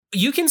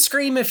You can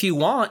scream if you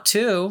want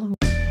to.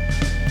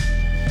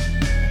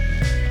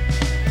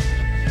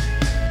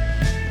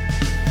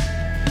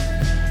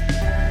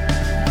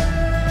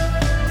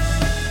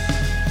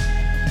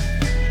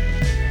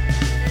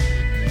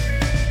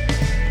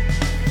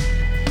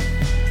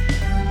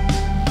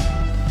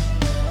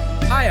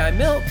 Hi, I'm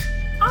Milk.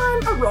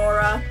 I'm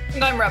Aurora.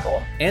 And I'm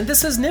Rebel. And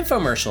this is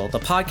Nymphomercial, the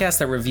podcast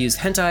that reviews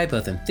hentai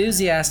both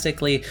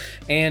enthusiastically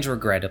and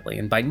regrettably.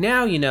 And by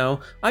now, you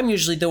know, I'm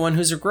usually the one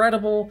who's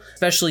regrettable,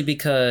 especially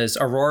because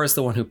Aurora's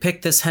the one who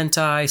picked this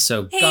hentai,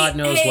 so God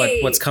knows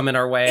what's coming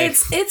our way.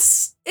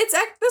 This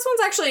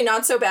one's actually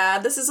not so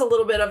bad. This is a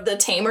little bit of the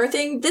tamer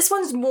thing. This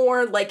one's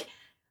more like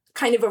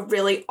kind of a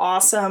really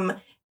awesome,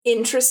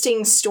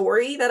 interesting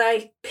story that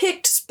I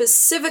picked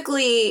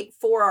specifically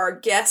for our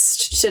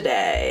guest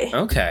today.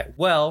 Okay,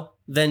 well,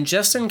 then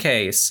just in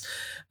case,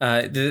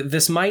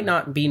 this might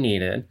not be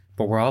needed,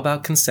 but we're all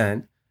about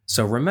consent.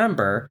 So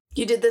remember...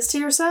 You did this to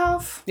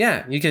yourself?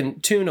 Yeah, you can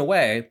tune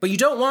away, but you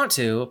don't want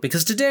to,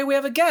 because today we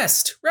have a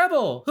guest.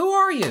 Rebel, who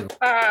are you?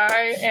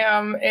 I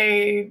am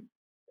an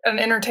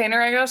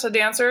entertainer, I guess, a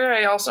dancer.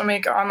 I also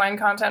make online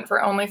content for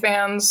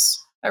OnlyFans.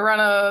 I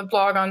run a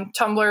blog on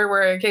Tumblr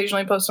where I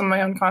occasionally post some of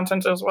my own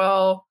content as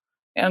well,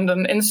 and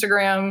an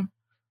Instagram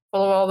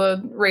full of all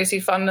the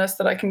racy funness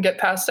that I can get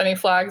past any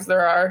flags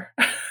there are.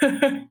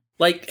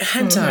 Like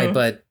hentai,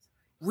 but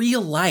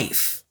real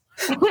life.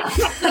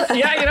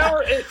 Yeah, you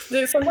know,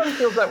 it sometimes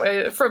feels that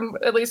way, from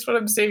at least what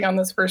I'm seeing on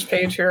this first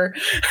page here.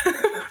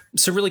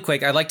 So really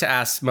quick, I'd like to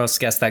ask most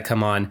guests that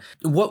come on,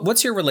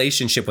 what's your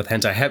relationship with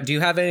hentai? Do you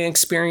have any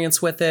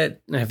experience with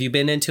it? Have you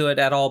been into it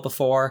at all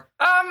before?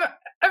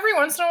 Every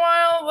once in a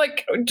while,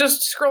 like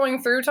just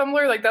scrolling through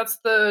Tumblr, like that's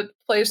the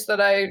place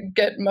that I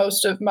get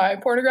most of my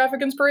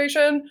pornographic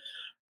inspiration.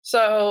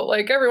 So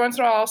like every once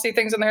in a while I'll see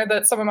things in there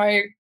that some of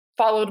my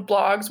followed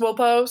blogs will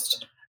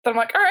post. Then I'm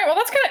like, all right, well,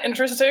 that's kind of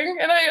interesting.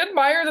 And I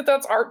admire that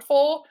that's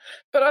artful.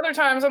 But other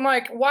times I'm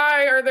like,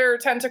 why are there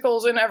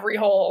tentacles in every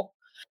hole?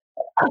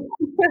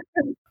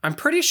 I'm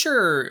pretty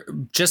sure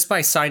just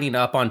by signing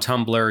up on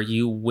Tumblr,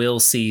 you will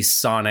see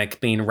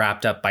Sonic being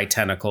wrapped up by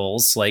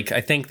tentacles. Like,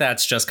 I think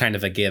that's just kind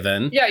of a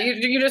given. Yeah,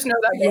 you just know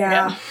that.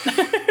 Yeah.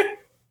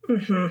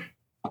 Mm-hmm.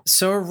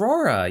 So,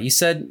 Aurora, you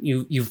said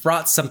you've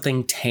brought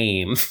something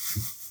tame.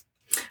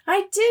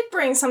 I did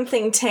bring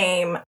something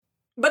tame,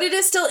 but it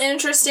is still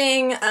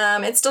interesting.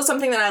 It's still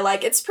something that I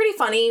like. It's pretty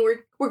funny.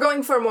 We're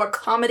going for a more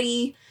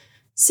comedy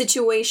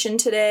situation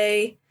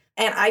today.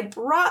 And I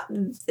brought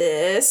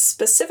this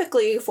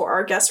specifically for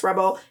our guest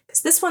Rebel,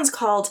 because this one's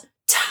called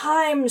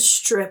Time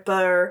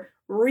Stripper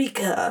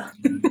Rika.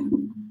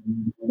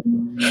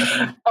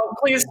 Oh,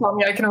 please tell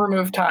me I can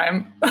remove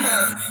time.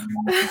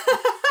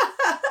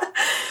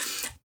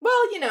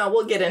 Well, you know,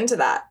 we'll get into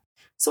that.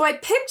 So I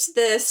picked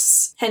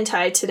this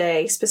hentai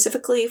today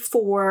specifically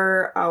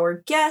for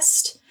our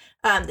guest.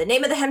 The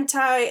name of the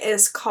hentai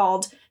is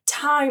called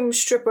Time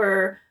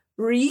Stripper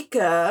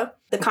Rika.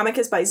 The comic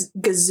is by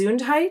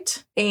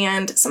Gesundheit,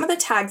 and some of the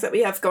tags that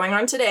we have going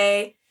on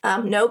today,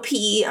 no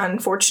P,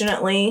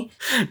 unfortunately.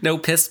 No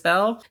piss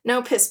bell?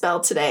 No piss bell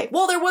today.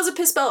 Well, there was a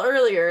piss bell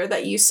earlier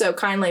that you so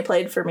kindly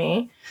played for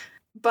me.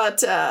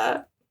 But,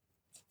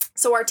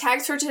 so our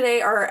tags for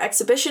today are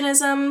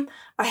exhibitionism,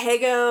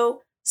 ahego,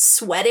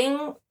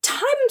 sweating,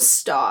 time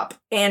stop,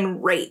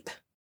 and rape.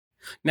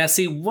 Now,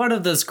 see, one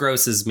of those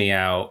grosses me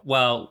out.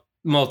 Well,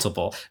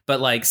 multiple, but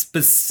like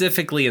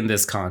specifically in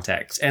this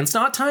context. And it's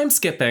not time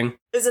skipping.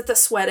 Is it the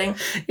sweating?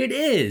 It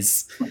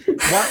is.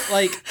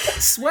 Like,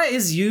 sweat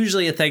is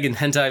usually a thing in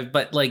hentai,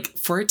 but like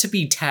for it to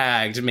be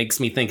tagged makes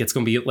me think it's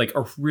going to be like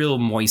a real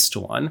moist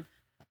one.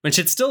 Which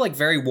it's still like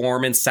very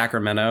warm in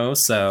Sacramento,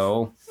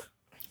 so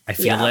I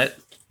feel it.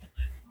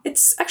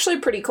 It's actually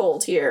pretty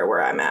cold here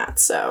where I'm at,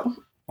 so.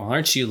 Well,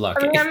 aren't you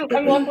lucky? I mean,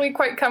 I'm luckily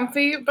quite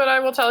comfy, but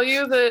I will tell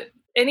you that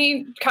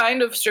any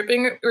kind of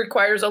stripping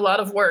requires a lot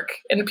of work,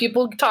 and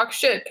people talk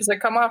shit because they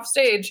come off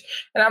stage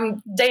and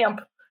I'm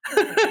damp.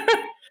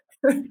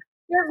 There's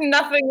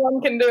nothing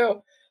one can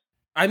do.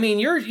 I mean,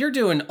 you're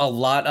doing a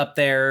lot up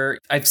there.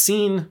 I've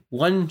seen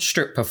one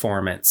strip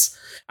performance.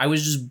 I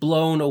was just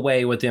blown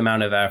away with the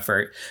amount of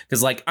effort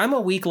because, like, I'm a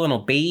weak little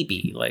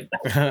baby. Like,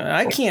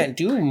 I can't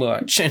do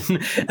much, and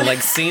like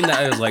seeing that,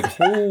 I was like,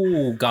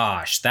 oh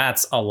gosh,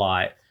 that's a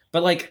lot.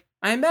 But like,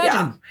 I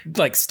imagine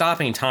like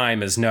stopping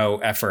time is no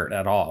effort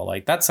at all.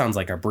 Like that sounds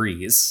like a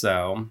breeze.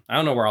 So I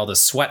don't know where all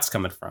this sweat's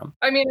coming from.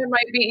 I mean, it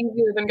might be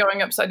easier than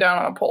going upside down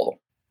on a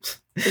pole.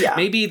 Yeah.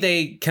 Maybe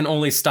they can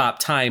only stop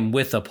time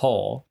with a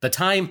pole. The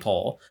time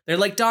pole. They're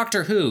like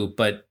Doctor Who,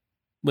 but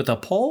with a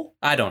pole?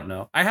 I don't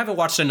know. I haven't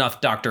watched enough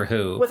Doctor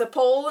Who. With a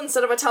pole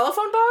instead of a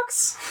telephone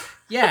box?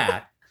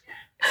 Yeah.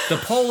 The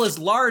pole is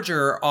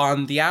larger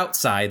on the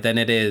outside than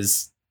it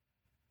is.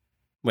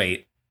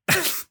 Wait.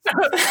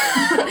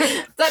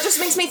 That just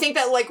makes me think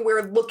that like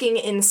we're looking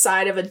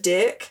inside of a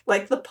dick.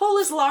 Like the pole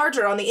is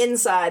larger on the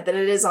inside than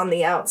it is on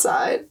the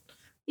outside.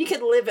 You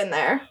could live in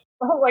there.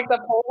 Oh, like the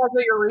pole has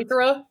a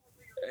urethra?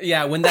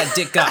 Yeah, when that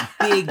dick got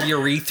big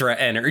urethra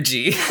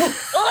energy.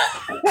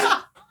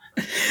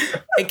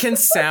 It can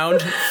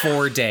sound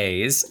for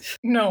days.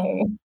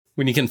 No.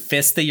 When you can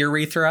fist the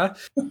urethra.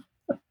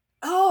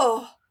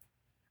 Oh,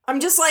 I'm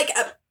just like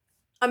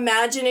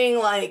imagining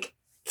like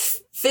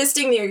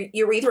fisting the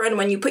urethra, and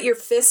when you put your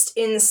fist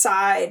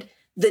inside,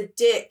 the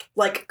dick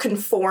like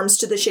conforms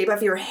to the shape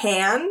of your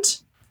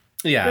hand.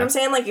 Yeah. You know what I'm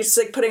saying? Like you're just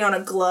like putting on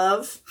a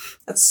glove.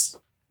 It's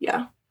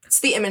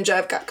the image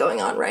I've got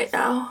going on right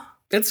now.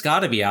 It's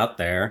got to be out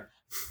there.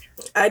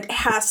 It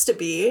has to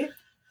be.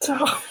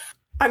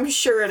 I'm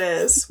sure it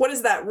is. What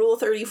is that, Rule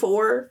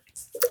 34?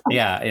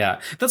 Yeah.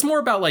 That's more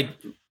about like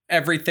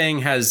everything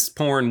has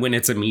porn when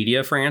it's a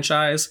media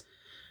franchise,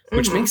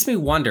 which makes me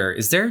wonder,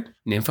 is there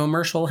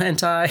nymphomercial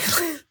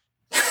hentai?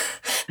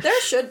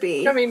 There should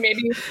be. I mean,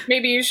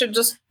 maybe you should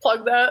just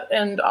plug that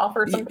and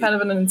offer some kind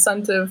of an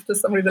incentive to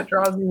somebody that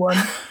draws you one.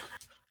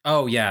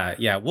 Oh,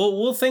 yeah.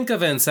 We'll think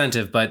of an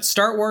incentive, but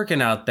start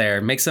working out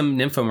there. Make some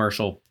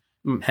nymphomercial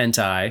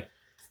hentai.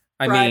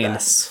 I mean,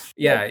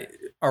 yeah,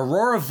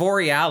 Aurora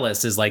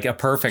Borealis is like a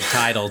perfect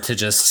title to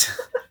just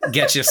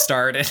get you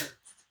started.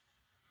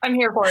 I'm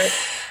here for it.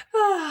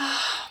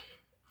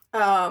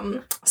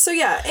 So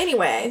yeah,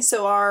 anyway,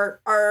 so our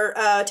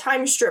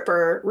time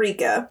stripper,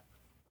 Rika,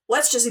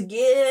 let's just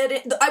get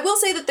it. I will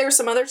say that there's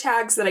some other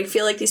tags that I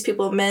feel like these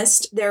people have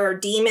missed. There are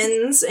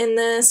demons in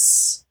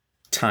this.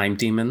 Time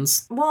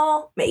demons?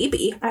 Well,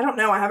 maybe. I don't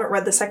know. I haven't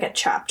read the second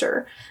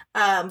chapter.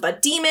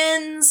 But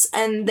demons,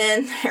 and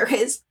then there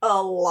is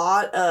a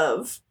lot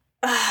of...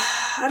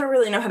 I don't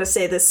really know how to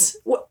say this.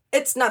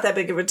 It's not that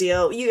big of a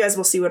deal. You guys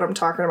will see what I'm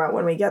talking about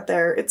when we get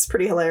there. It's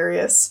pretty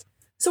hilarious.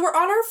 So we're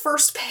on our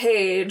first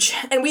page,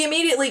 and we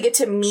immediately get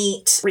to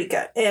meet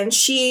Rika. And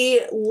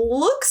she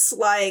looks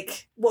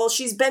like, well,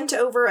 she's bent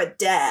over a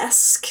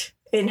desk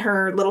in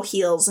her little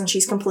heels, and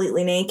she's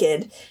completely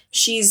naked.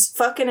 She's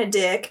fucking a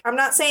dick. I'm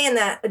not saying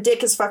that a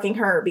dick is fucking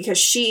her, because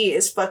she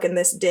is fucking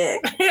this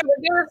dick. Yeah, but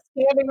they're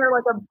standing there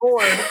like a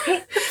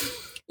board.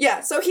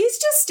 Yeah, so he's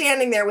just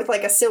standing there with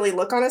like a silly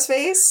look on his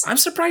face. I'm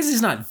surprised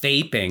he's not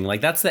vaping.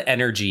 Like, that's the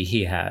energy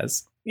he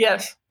has.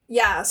 Yes.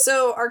 Yeah,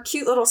 so our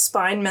cute little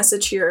spine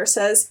message here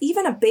says,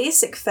 even a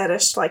basic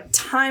fetish like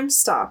Time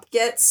Stop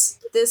gets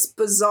this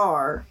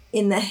bizarre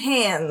in the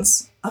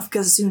hands of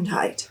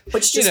Gesundheit.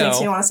 Which just makes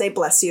me want to say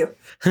bless you.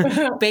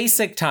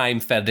 Basic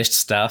time fetish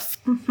stuff.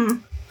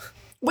 Mm-hmm.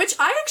 Which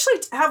I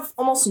actually have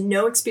almost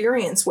no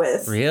experience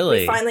with.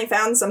 Really? We finally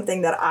found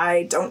something that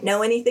I don't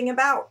know anything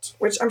about.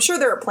 Which I'm sure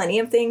there are plenty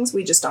of things,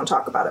 we just don't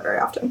talk about it very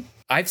often.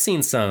 I've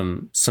seen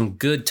some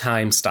good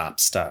Time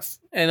Stop stuff.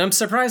 And I'm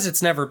surprised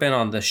it's never been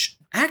on the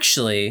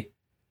Actually,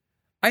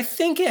 I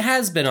think it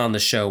has been on the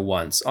show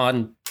once,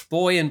 on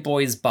Boy and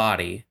Boy's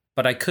Body,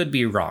 but I could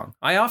be wrong.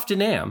 I often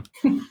am.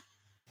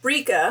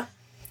 Rika,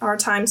 our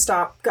Time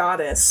Stop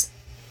goddess,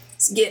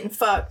 is getting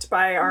fucked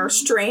by our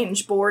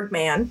strange board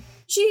man.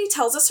 She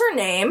tells us her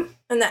name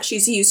and that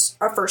she's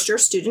a first-year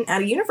student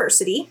at a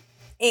university,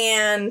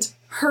 and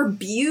her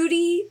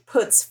beauty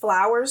puts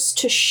flowers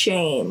to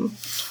shame.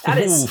 That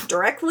is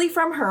directly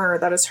from her.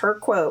 That is her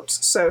quote.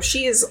 So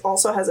she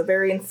also has a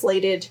very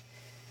inflated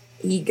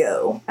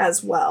ego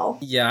as well.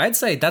 Yeah, I'd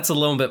say that's a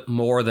little bit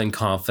more than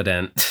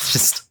confident.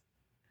 Just,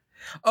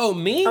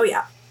 me? Oh,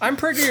 yeah. I'm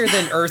prettier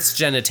than Earth's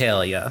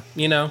genitalia.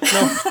 You know,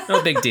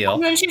 no big deal.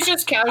 And then she's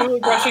just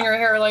casually brushing her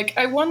hair like,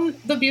 I won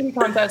the beauty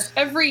contest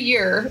every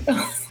year.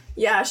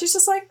 Yeah, she's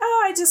just like,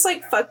 oh, I just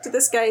like fucked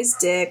this guy's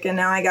dick, and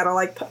now I gotta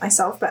like put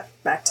myself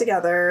back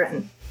together.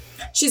 And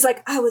she's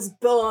like, I was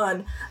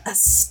born a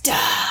star.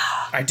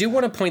 I do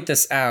want to point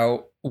this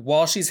out.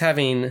 While she's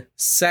having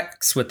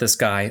sex with this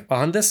guy,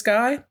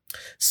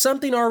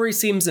 something already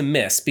seems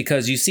amiss,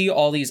 because you see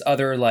all these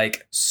other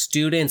like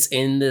students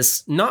in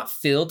this not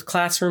filled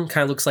classroom.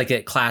 Kind of looks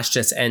like class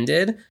just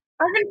ended.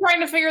 I've been trying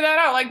to figure that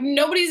out. Like,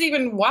 nobody's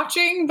even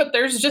watching, but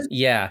there's just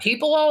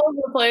people all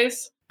over the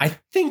place. I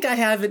think I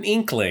have an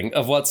inkling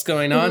of what's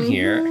going on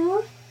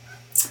here.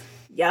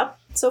 Yep.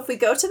 So if we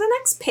go to the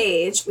next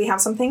page, we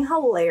have something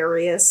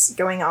hilarious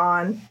going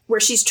on where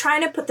she's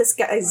trying to put this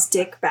guy's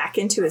dick back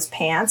into his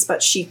pants,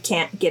 but she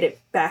can't get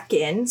it back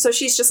in. So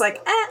she's just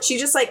like, she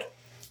just like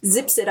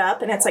zips it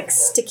up, and it's like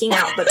sticking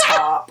out the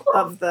top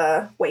of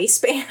the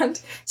waistband.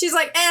 She's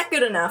like,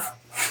 good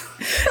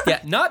enough.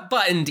 Yeah, not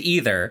buttoned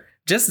either.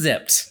 Just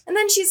zipped. And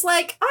then she's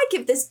like, I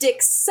give this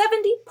dick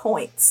 70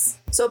 points.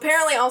 So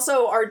apparently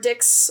also our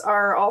dicks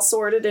are all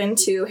sorted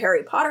into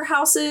Harry Potter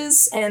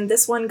houses, and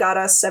this one got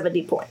us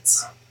 70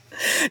 points.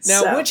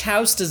 Now, which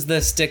house does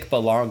this dick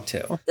belong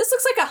to? This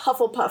looks like a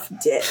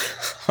Hufflepuff dick.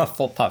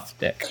 Hufflepuff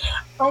dick.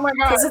 Oh my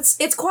god. Because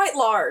it's quite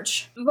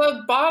large.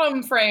 The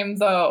bottom frame,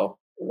 though.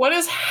 What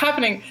is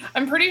happening?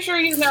 I'm pretty sure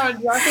he's now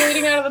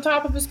ejaculating out of the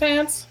top of his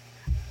pants.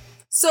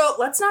 So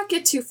let's not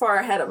get too far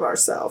ahead of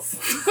ourselves.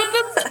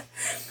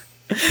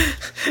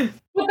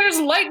 But there's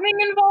lightning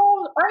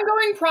involved. I'm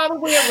going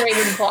probably a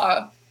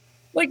Ravenclaw.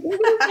 Like, look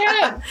at his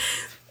head.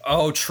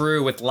 Oh,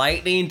 true. With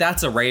lightning,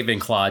 that's a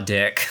Ravenclaw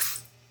dick.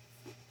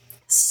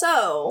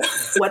 So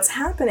what's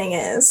happening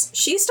is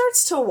she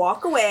starts to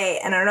walk away,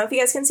 and I don't know if you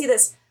guys can see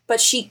this, but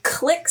she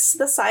clicks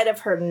the side of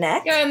her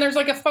neck. Yeah, and there's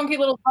like a funky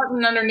little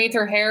button underneath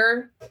her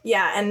hair.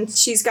 Yeah, and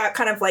she's got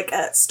kind of like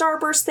a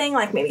starburst thing,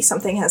 like maybe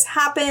something has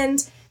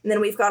happened. And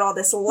then we've got all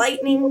this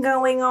lightning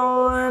going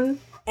on.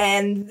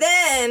 And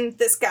then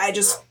this guy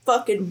just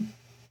fucking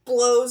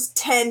blows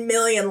 10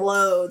 million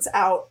loads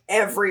out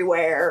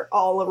everywhere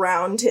all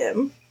around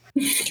him.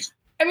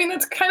 I mean,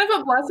 it's kind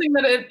of a blessing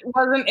that it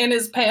wasn't in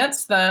his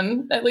pants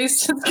then. At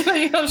least it's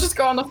gonna, just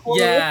go on the floor.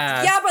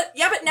 Yeah. Yeah,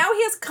 but now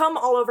he has cum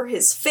all over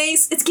his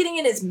face. It's getting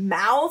in his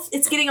mouth.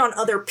 It's getting on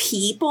other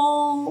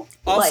people.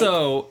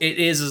 Also, it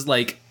is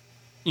like,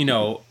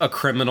 a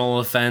criminal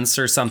offense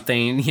or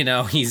something.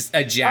 He's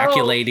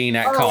ejaculating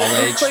at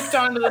college. Clicked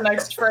onto the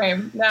next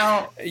frame.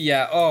 Now.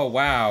 Yeah. Oh,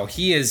 wow.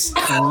 He is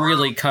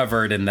really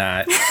covered in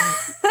that.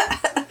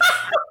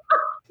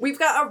 We've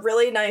got a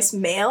really nice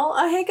male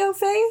Ahegao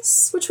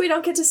face, which we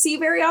don't get to see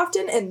very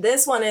often. And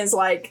this one is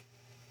like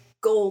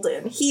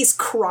golden. He's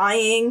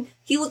crying.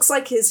 He looks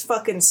like his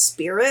fucking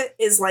spirit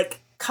is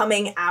like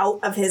coming out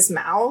of his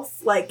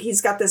mouth. Like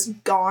he's got this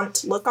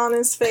gaunt look on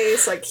his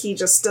face. Like he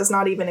just does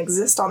not even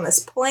exist on this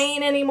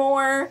plane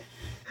anymore.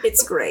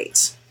 It's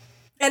great.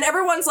 And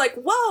everyone's like,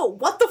 whoa,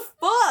 what the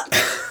fuck?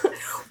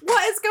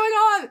 What is going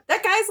on?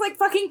 That guy's like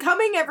fucking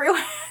coming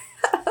everywhere.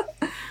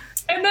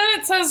 And then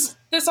it says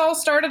this all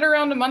started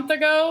around a month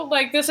ago.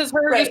 Like this is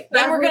her Right. just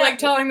Then we're gonna like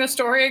telling the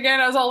story again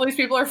as all these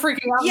people are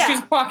freaking out Yeah. and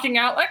she's walking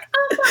out like,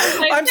 oh,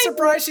 fine, I'm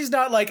surprised she's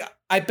not like,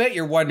 I bet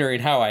you're wondering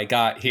how I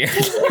got here.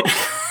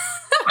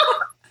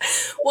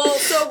 Well,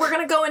 so we're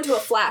going to go into a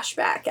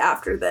flashback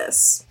after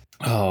this.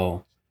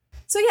 Oh,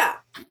 So yeah,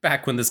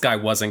 back when this guy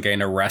wasn't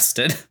getting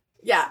arrested.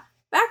 yeah.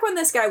 Back when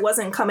this guy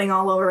wasn't coming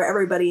all over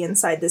everybody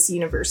inside this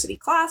university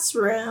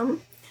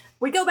classroom,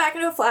 we go back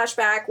into a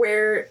flashback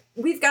where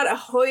we've got a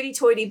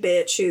hoity-toity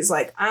bitch who's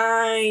like,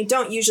 I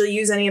don't usually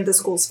use any of the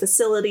school's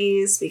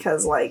facilities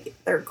because, like,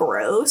 they're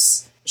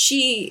gross.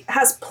 She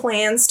has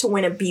plans to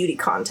win a beauty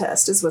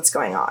contest is what's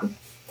going on.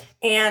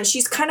 And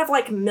she's kind of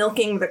like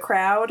milking the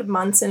crowd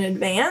months in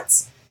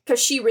advance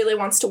because she really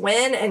wants to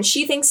win. And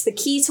she thinks the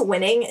key to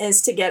winning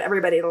is to get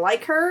everybody to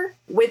like her,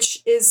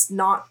 which is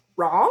not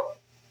wrong.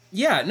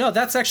 Yeah, no,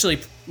 that's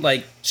actually,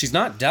 like, she's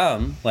not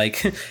dumb.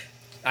 Like,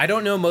 I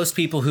don't know most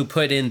people who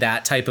put in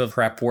that type of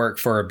prep work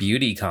for a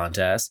beauty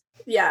contest.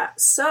 Yeah,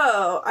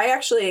 so I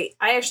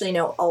actually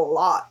know a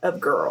lot of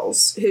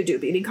girls who do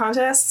beauty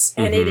contests,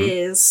 and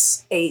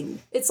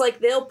it's like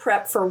they'll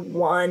prep for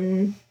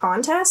one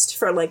contest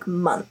for like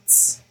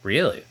months.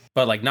 Really?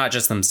 But, like, not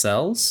just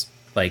themselves?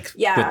 Like,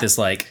 Yeah. with this,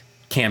 like,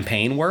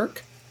 campaign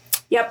work?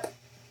 Yep.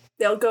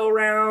 They'll go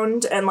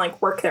around and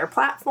like work their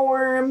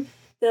platform.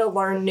 They'll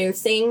learn new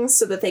things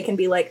so that they can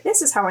be like,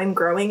 this is how I'm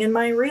growing in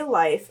my real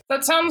life.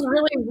 That sounds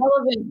really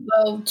relevant,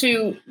 though,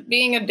 to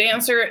being a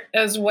dancer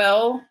as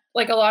well.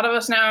 Like, a lot of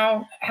us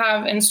now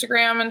have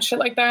Instagram and shit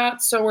like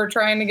that, so we're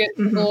trying to get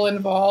people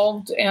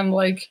involved and,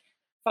 like,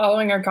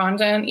 following our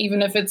content,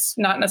 even if it's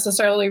not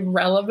necessarily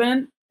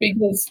relevant,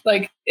 because,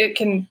 like, it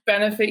can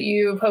benefit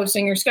you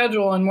posting your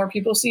schedule and more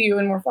people see you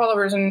and more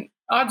followers, and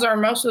odds are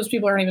most of those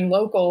people aren't even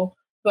local,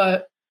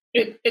 but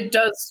it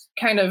does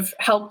kind of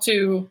help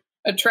to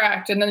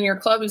attract, and then your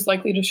club is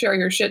likely to share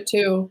your shit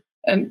too,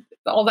 and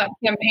all that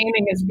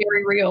campaigning is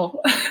very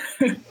real.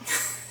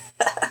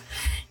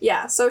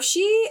 Yeah, so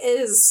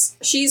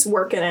she's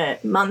working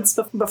it months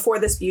before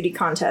this beauty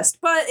contest,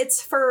 but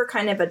it's for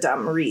kind of a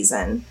dumb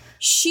reason.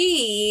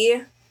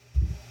 She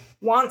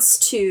wants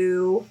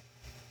to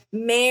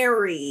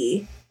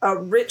marry a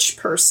rich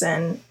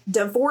person,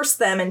 divorce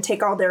them, and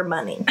take all their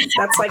money.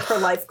 That's like her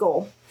life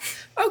goal.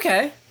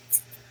 Okay.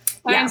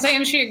 I'm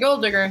saying she a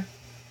gold digger.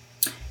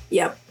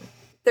 Yep.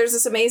 There's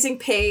this amazing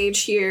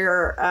page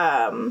here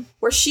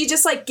where she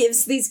just like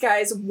gives these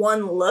guys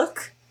one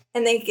look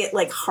and they get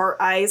like heart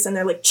eyes and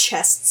their like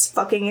chests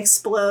fucking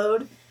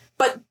explode.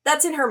 But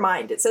that's in her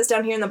mind. It says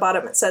down here in the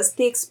bottom, it says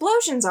the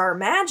explosions are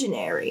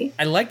imaginary.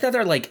 I like that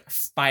they're like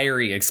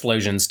fiery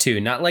explosions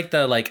too, not like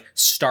the like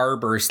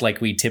starburst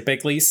like we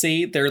typically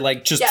see. They're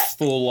like just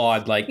full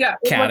on like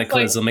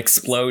cataclysm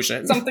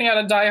explosions. Something out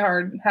of Die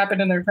Hard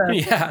happened in their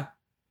chest. Yeah.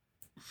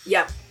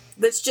 Yep.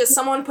 That's just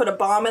someone put a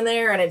bomb in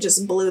there and it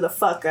just blew the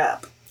fuck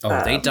up.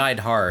 Oh, they died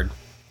hard.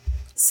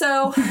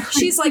 So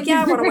she's like,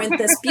 yeah, I want to win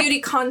this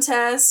beauty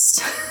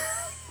contest.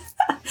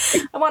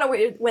 I want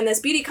to win this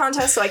beauty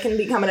contest so I can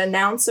become an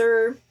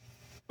announcer.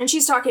 And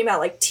she's talking about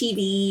like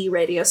TV,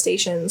 radio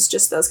stations,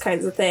 just those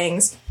kinds of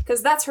things.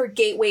 Because that's her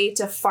gateway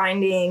to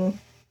finding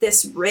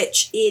this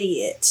rich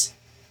idiot.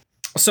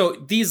 So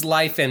these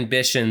life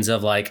ambitions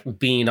of like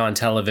being on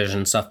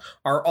television stuff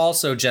are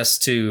also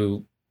just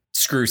to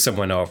screw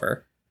someone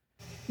over.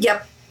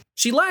 Yep.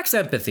 She lacks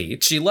empathy.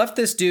 She left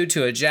this dude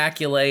to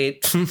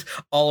ejaculate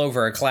all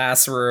over a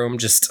classroom,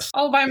 just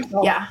all by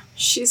himself. Yeah,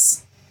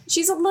 she's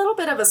a little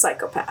bit of a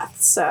psychopath.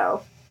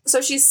 So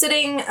she's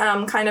sitting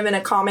kind of in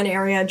a common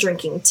area,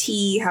 drinking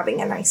tea,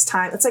 having a nice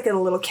time. It's like a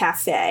little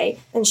cafe.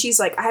 And she's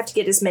like, I have to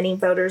get as many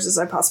voters as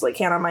I possibly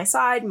can on my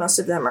side. Most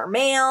of them are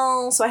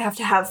male, so I have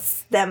to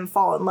have them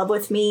fall in love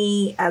with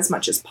me as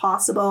much as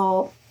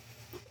possible.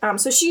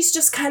 So she's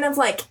just kind of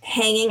like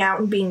hanging out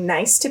and being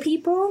nice to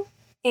people.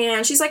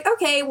 And she's like,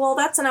 okay, well,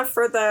 that's enough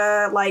for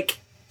the like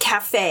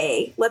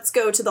cafe. Let's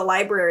go to the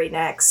library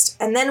next.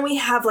 And then we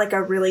have like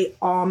a really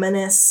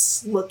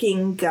ominous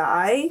looking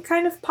guy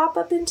kind of pop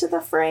up into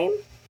the frame.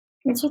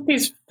 What's with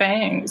these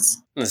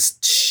fangs? This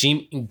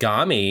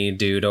Shimigami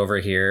dude over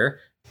here.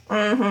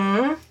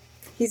 Mm-hmm.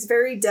 He's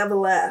very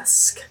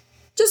devil-esque.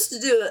 Just to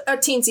do a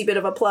teensy bit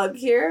of a plug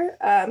here,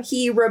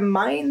 he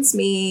reminds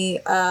me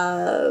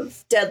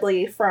of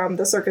Deadly from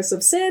the Circus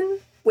of Sin,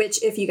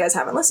 which, if you guys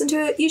haven't listened to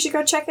it, you should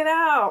go check it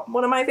out.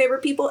 One of my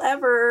favorite people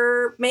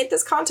ever made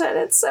this content.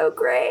 It's so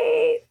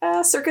great.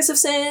 Circus of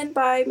Sin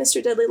by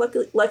Mr. Deadly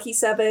Lucky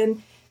 7.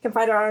 You can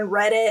find it on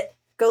Reddit.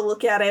 Go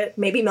look at it.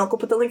 Maybe Milk will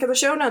put the link in the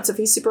show notes if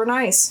he's super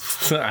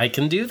nice. I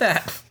can do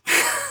that.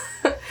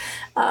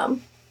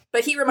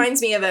 But he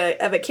reminds me of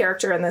a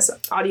character in this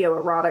audio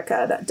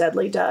erotica that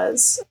Deadly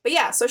does. But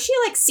yeah, so she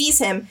like sees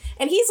him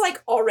and he's like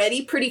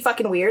already pretty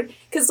fucking weird.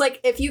 Cause like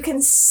if you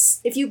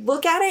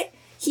look at it,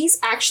 he's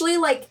actually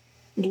like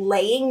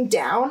laying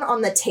down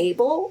on the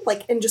table,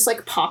 like, and just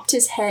like popped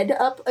his head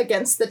up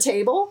against the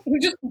table. He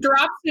just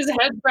drops his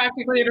head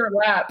practically in her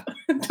lap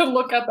to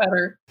look up at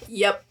her.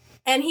 Yep.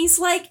 And he's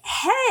like,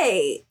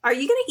 hey, are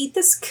you gonna eat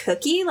this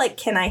cookie? Like,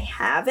 can I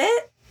have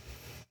it?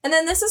 And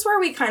then this is where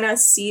we kind of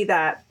see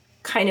that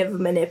kind of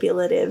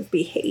manipulative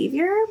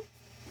behavior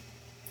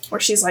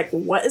where she's like,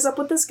 what is up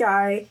with this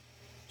guy?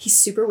 He's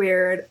super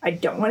weird. I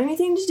don't want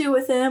anything to do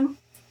with him.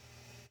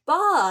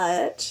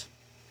 But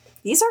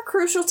these are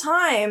crucial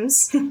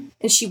times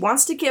and she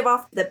wants to give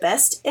off the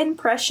best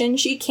impression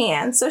she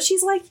can. So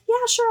she's like,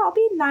 yeah, sure, I'll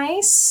be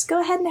nice. Go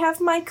ahead and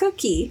have my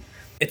cookie.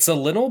 It's a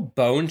little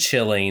bone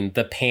chilling,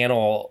 the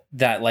panel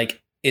that like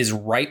is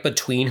right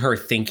between her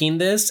thinking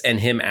this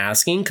and him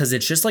asking, because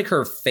it's just like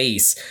her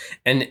face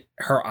and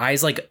her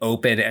eyes like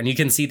open and you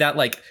can see that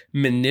like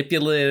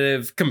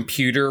manipulative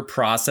computer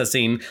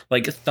processing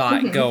like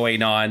thought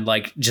going on,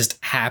 like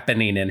just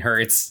happening in her.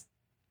 It's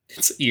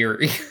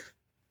eerie.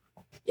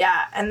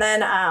 Yeah, and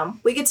then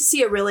we get to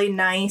see a really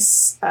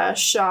nice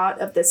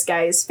shot of this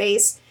guy's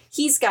face.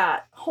 He's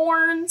got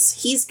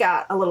horns, he's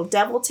got a little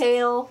devil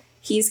tail,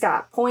 he's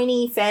got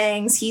pointy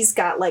fangs. He's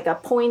got like a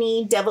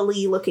pointy,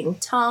 devilly looking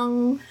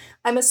tongue.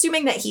 I'm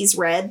assuming that he's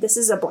red. This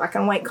is a black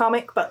and white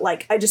comic, but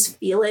like I just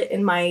feel it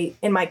in my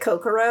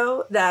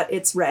Kokoro that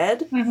it's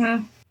red.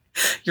 Mm-hmm.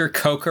 Your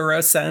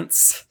Kokoro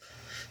sense.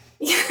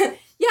 Yeah,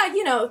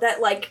 you know,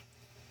 that like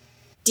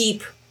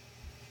deepness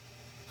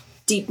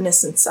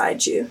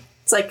inside you.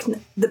 It's like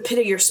the pit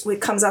of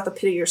it comes out the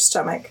pit of your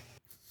stomach.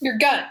 Your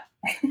gut.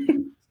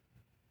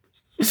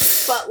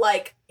 But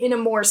like in a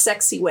more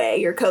sexy way,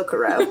 your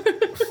Kokoro.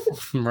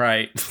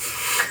 Right.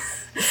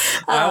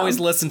 I always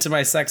listen to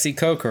my sexy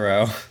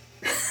Kokoro.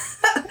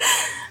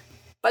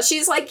 But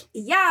she's like,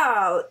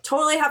 yeah,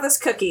 totally have this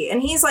cookie.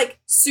 And he's like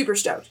super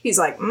stoked. He's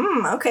like,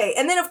 okay.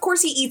 And then of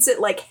course he eats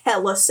it like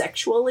hella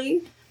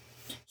sexually.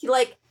 He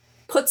like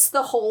puts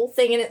the whole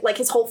thing in it, like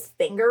his whole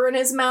finger in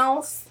his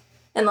mouth.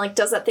 And like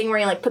does that thing where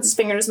he like puts his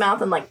finger in his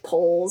mouth and like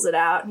pulls it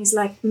out. And he's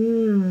like,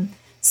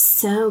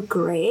 so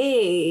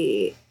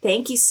great.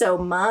 Thank you so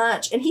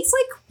much. And he's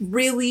like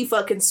really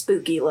fucking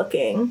spooky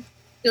looking.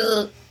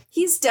 Ugh.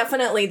 He's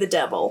definitely the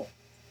devil.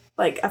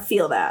 Like, I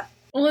feel that.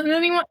 Well, and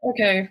then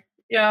okay.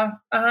 Yeah.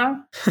 Uh-huh.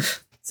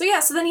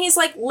 So then he's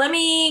like, let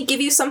me give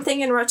you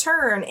something in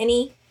return. And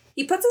he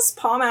puts his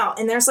palm out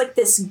and there's like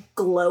this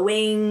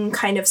glowing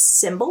kind of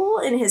symbol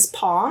in his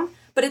palm.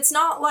 But it's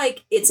not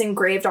like it's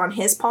engraved on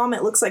his palm.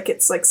 It looks like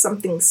it's like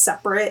something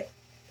separate.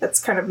 That's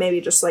kind of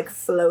maybe just like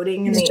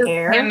floating in the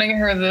air. Handing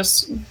her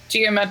this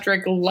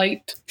geometric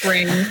light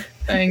ring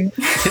thing.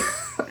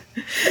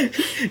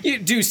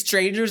 Do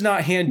strangers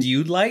not hand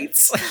you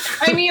lights?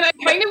 I mean, I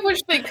kind of wish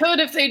they could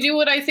if they do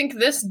what I think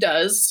this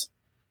does.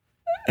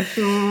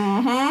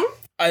 Mm-hmm.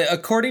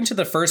 According to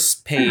the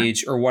first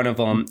page, or one of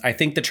them, I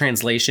think the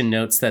translation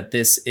notes that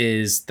this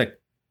is the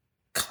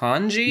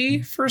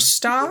kanji for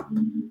stop.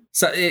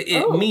 So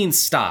it means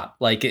stop,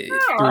 like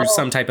through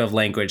some type of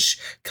language.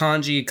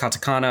 Kanji,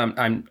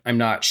 katakana, I'm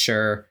not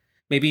sure.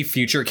 Maybe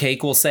Future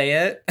Cake will say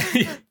it.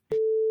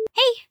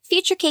 Hey,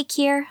 Future Cake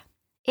here.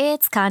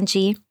 It's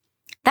kanji.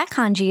 That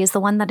kanji is the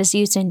one that is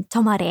used in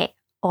tomare,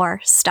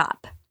 or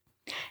stop.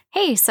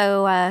 Hey,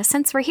 so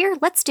since we're here,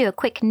 let's do a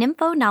quick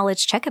Nympho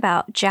knowledge check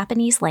about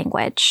Japanese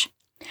language.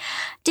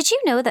 Did you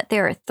know that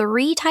there are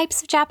 3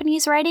 types of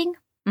Japanese writing?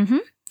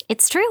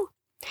 It's true.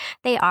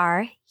 They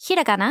are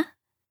hiragana,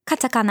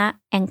 katakana,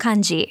 and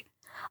kanji.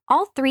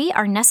 All 3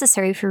 are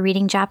necessary for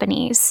reading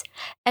Japanese,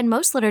 and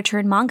most literature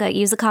and manga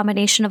use a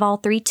combination of all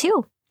 3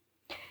 too.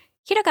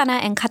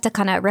 Hiragana and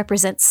katakana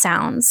represent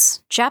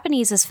sounds.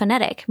 Japanese is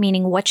phonetic,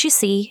 meaning what you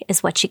see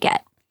is what you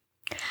get.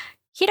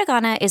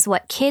 Hiragana is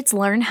what kids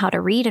learn how to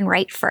read and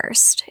write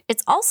first.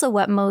 It's also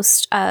what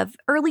most of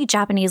early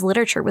Japanese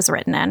literature was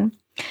written in,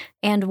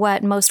 and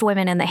what most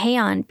women in the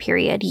Heian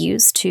period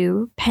used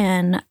to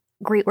pen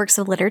great works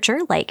of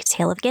literature like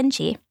Tale of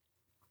Genji.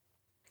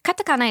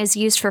 Katakana is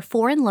used for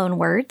foreign loan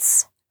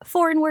words,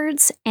 foreign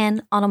words,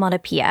 and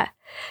onomatopoeia.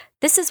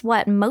 This is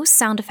what most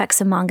sound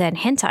effects in manga and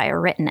hentai are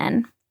written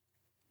in.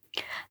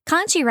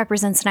 Kanji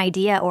represents an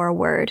idea or a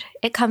word.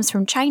 It comes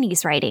from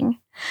Chinese writing.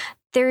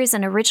 There is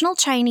an original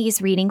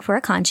Chinese reading for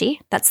a kanji,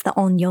 that's the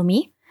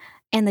onyomi,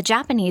 and the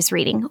Japanese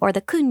reading, or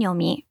the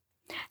kunyomi.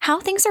 How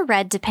things are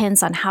read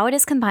depends on how it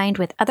is combined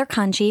with other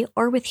kanji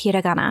or with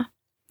hiragana.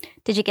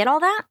 Did you get all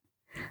that?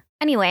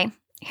 Anyway,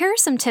 here are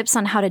some tips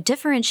on how to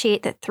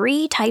differentiate the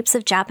 3 types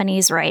of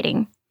Japanese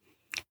writing.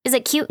 Is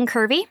it cute and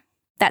curvy?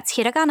 That's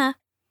hiragana.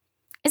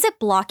 Is it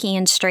blocky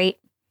and straight?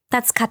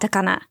 That's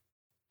katakana.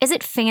 Is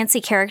it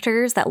fancy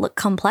characters that look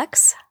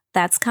complex?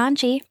 That's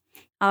kanji.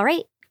 All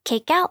right,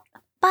 cake out.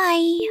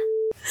 Bye.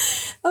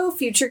 Oh,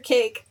 future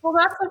cake. Well,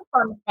 that's a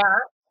fun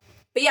fact.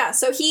 But yeah,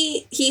 so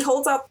he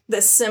holds up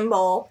this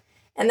symbol,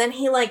 and then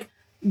he like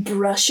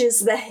brushes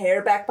the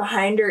hair back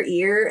behind her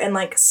ear and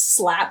like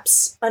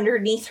slaps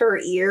underneath her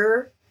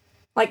ear,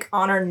 like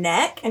on her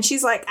neck, and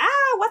she's like,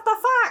 "Ah, what the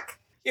fuck?"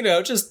 You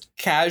know, just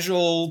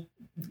casual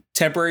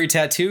temporary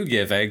tattoo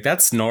giving.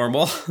 That's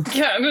normal.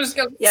 Yeah, I'm just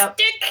gonna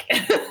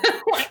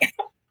stick.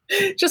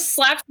 Just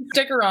slaps the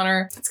sticker on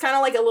her. It's kind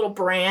of like a little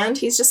brand.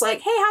 He's just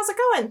like, "Hey, how's it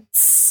going?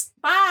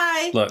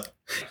 Bye." Look,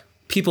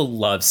 people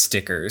love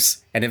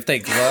stickers, and if they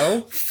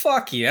glow,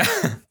 fuck yeah.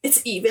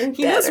 It's even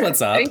He better. knows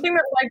what's up. Anything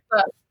that lights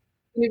up.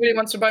 Anybody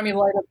wants to buy me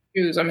light up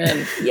shoes, I'm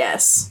in.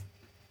 Yes.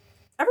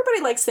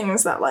 Everybody likes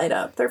things that light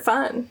up. They're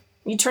fun.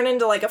 You turn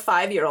into like a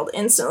 5-year-old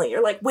instantly.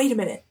 You're like, "Wait a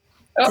minute.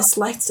 Oh, This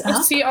lights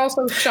up?" See,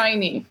 also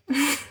shiny.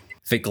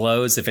 If it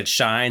glows, if it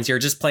shines, you're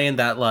just playing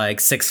that like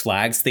Six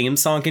Flags theme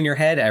song in your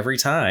head every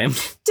time.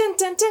 Dun,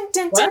 dun, dun,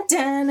 dun, dun,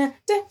 dun, dun,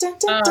 dun,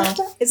 dun, dun,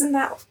 dun. Isn't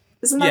that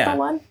Yeah. the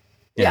one?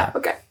 Yeah.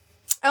 Okay.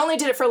 I only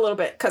did it for a little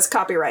bit because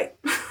copyright.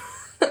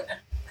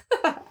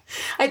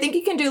 I think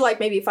you can do like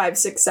maybe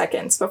 5-6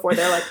 seconds before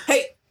they're like,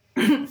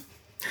 "Hey."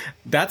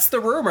 That's the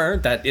rumor.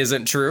 That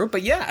isn't true,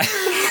 but yeah.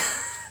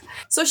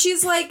 So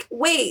she's like,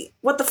 "Wait,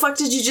 what the fuck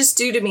did you just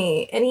do to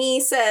me?" And he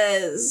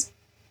says,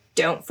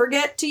 "Don't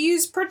forget to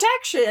use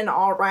protection,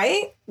 all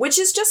right?" Which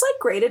is just like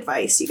great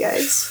advice, you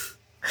guys.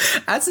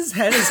 As his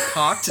head is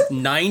cocked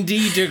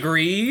 90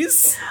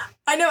 degrees.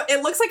 I know,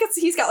 it looks like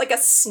he's got like a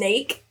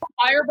snake.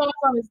 Fireballs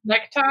on his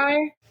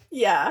necktie.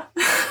 Yeah.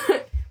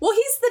 Well,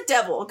 he's the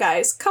devil,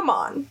 guys. Come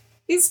on.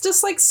 He's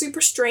just like super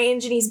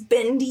strange and he's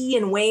bendy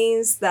in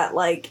ways that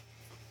like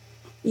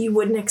you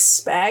wouldn't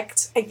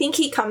expect. I think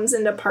he comes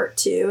into part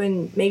 2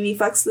 and maybe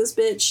fucks this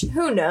bitch.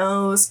 Who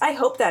knows? I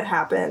hope that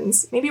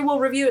happens. Maybe we'll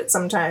review it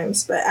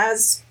sometimes. But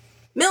as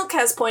Milk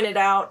has pointed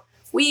out,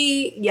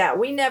 we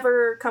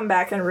never come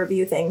back and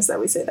review things that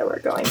we say that we're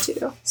going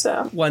to.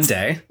 So One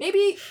day.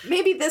 maybe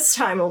this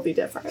time will be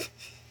different.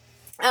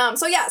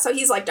 So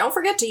he's like, "Don't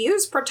forget to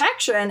use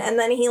protection," and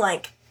then he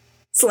like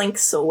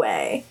slinks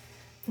away.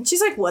 And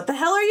she's like, "What the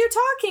hell are you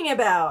talking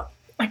about?"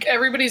 Like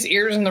everybody's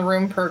ears in the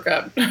room perk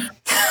up.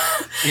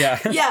 Yeah.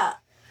 Yeah.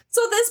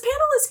 So this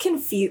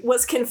panel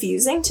was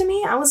confusing to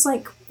me. I was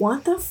like,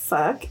 "What the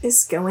fuck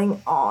is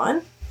going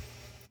on?"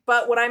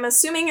 But what I'm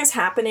assuming is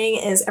happening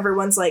is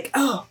everyone's like,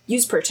 "Oh,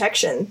 use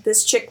protection.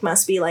 This chick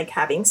must be like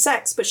having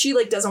sex," but she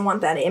like doesn't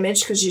want that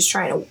image because she's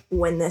trying to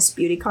win this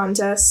beauty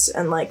contest,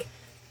 and like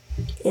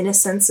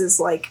innocence is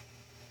like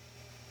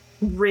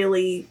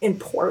really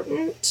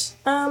important.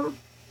 That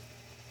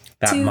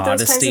to modesty.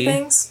 those kinds of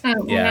things.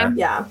 Yeah.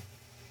 Yeah.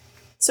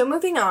 So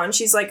moving on,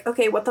 she's like,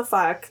 "Okay, what the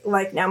fuck?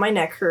 Like, now my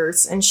neck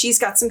hurts." And she's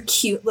got some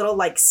cute little,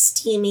 like,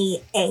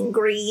 steamy,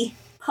 angry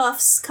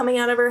puffs coming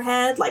out of her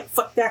head. Like,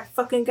 fuck that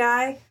fucking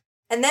guy.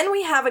 And then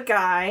we have a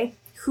guy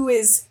who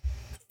is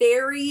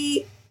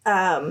very,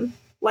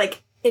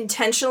 like,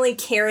 intentionally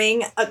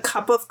carrying a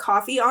cup of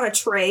coffee on a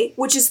tray,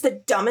 which is the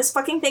dumbest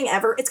fucking thing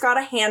ever. It's got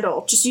a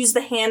handle. Just use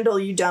the handle,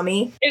 you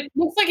dummy. It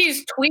looks like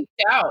he's tweaked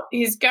out.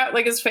 He's got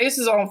like his face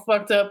is all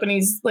fucked up and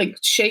he's like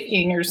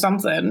shaking or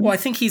something. Well, I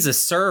think he's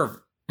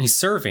he's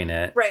serving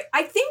it. Right.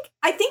 I think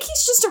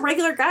he's just a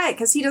regular guy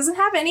because he doesn't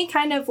have any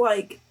kind of,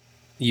 like,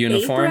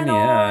 Uniform, apron on,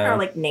 yeah. or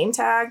like name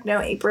tag,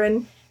 no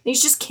apron. And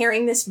he's just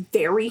carrying this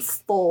very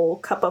full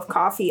cup of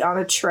coffee on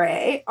a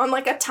tray, on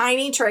like a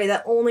tiny tray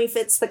that only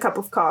fits the cup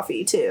of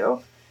coffee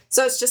too.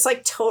 So it's just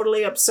like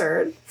totally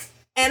absurd.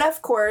 And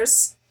of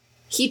course,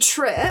 he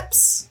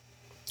trips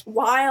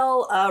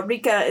while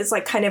Rika is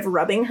like kind of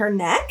rubbing her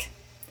neck.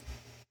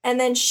 And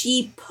then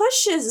she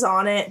pushes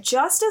on it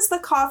just as the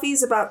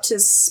coffee's about to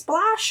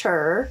splash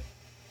her.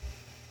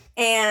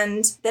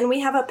 And then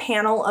we have a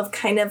panel of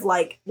kind of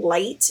like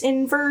light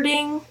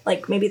inverting,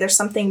 like maybe there's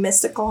something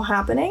mystical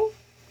happening.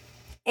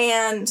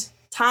 And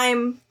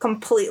time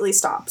completely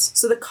stops.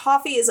 So the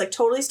coffee is like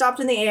totally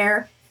stopped in the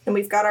air. And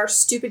we've got our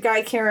stupid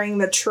guy carrying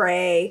the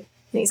tray.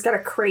 And he's got a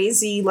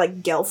crazy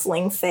like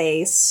gelfling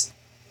face.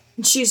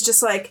 And she's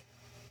just like,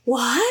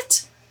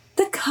 "What?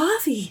 The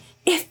coffee,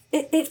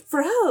 it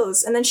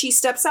froze." And then she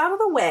steps out of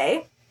the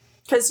way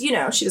because, you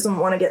know, she doesn't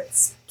want to get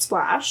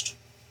splashed.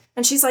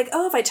 And she's like,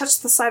 "Oh, if I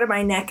touch the side of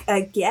my neck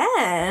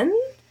again,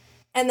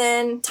 And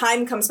then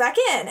time comes back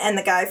in and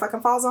the guy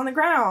fucking falls on the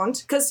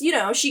ground. Because, you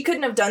know, she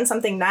couldn't have done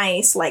something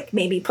nice, like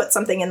maybe put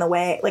something in the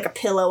way, like a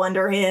pillow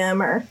under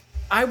him or...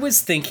 I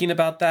was thinking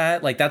about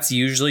that. Like, that's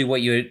usually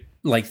what you would,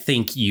 like,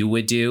 think you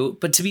would do.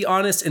 But to be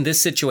honest, in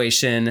this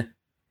situation...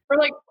 Or,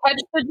 like, catch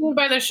the dude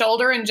by the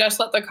shoulder and just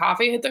let the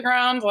coffee hit the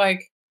ground,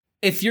 like...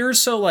 If you're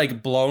so,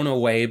 like, blown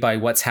away by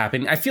what's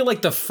happening, I feel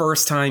like the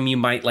first time you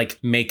might, like,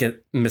 make a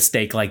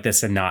mistake like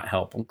this and not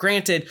help.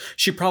 Granted,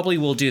 she probably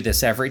will do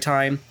this every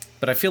time,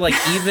 but I feel like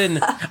even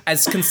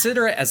as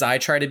considerate as I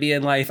try to be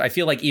in life, I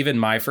feel like even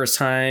my first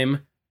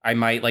time, I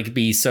might, like,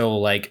 be so,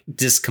 like,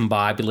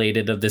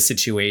 discombobulated of the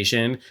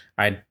situation.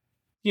 I'd,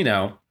 you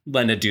know,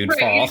 let a dude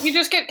fall. You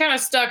just get kind of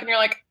stuck and you're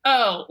like,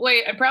 oh,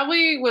 wait, I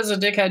probably was a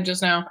dickhead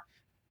just now.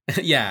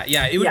 Yeah.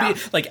 It would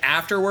be like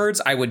afterwards,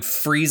 I would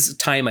freeze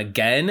time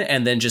again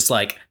and then just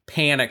like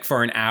panic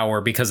for an hour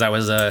because I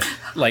was a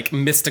like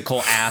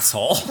mystical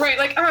asshole. Right.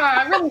 Like,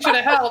 I really should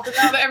have helped. And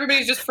now that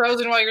everybody's just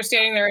frozen while you're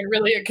standing there, and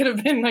really it could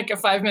have been like a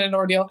 5-minute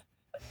ordeal.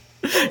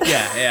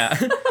 Yeah.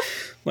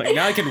 Like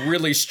now I can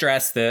really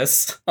stress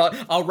this.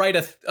 I'll write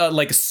a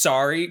like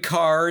sorry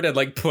card and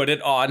like put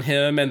it on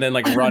him and then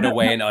like run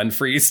away and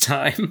unfreeze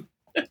time.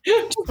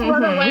 Just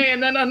run away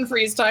and then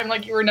unfreeze time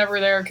like you were never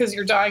there because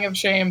you're dying of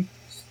shame.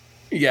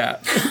 Yeah.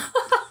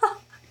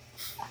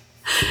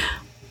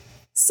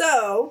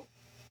 So,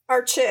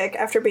 our chick,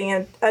 after being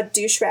a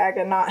douchebag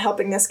and not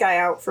helping this guy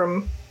out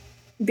from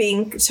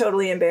being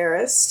totally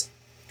embarrassed,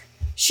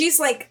 she's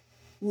like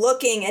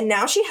looking, and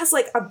now she has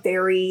like a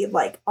very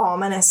like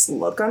ominous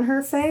look on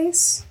her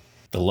face.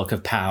 The look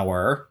of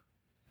power.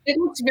 It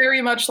looks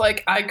very much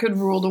like I could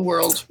rule the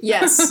world.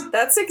 Yes,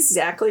 that's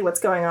exactly what's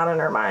going on in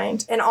her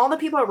mind. And all the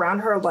people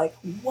around her are like,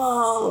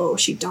 whoa,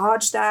 she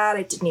dodged that.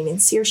 I didn't even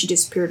see her. She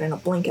disappeared in a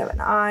blink of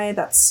an eye.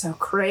 That's so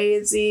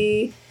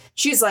crazy.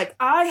 She's like,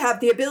 I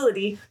have the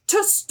ability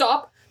to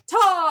stop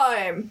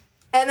time.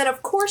 And then,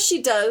 of course,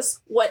 she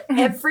does what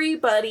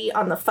everybody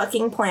on the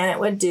fucking planet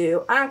would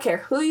do. I don't care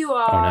who you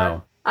are. Oh,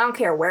 no. I don't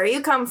care where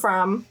you come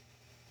from.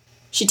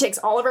 She takes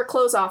all of her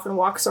clothes off and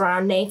walks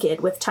around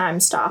naked with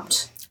time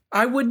stopped.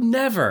 I would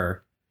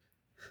never.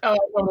 Oh, I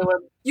totally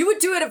would. You would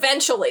do it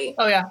eventually.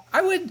 Oh, yeah.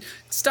 I would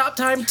stop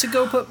time to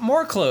go put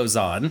more clothes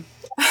on.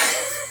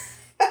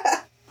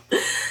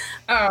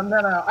 Oh,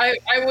 no. I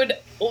would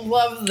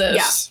love this.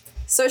 Yeah.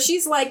 So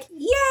she's like,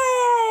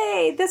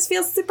 yay! This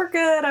feels super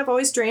good. I've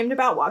always dreamed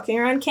about walking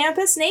around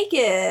campus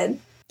naked.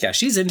 Yeah,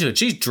 she's into it.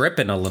 She's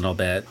dripping a little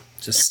bit.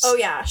 Just. Oh,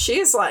 yeah.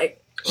 She's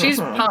like... She's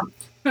pumped.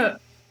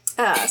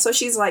 So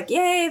she's like,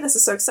 yay, this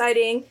is so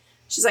exciting.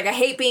 She's like, I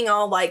hate being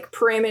all like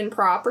prim and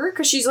proper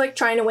because she's like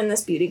trying to win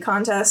this beauty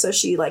contest. So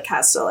she like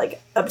has to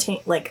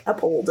like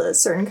uphold a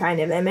certain kind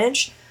of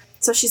image.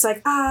 So she's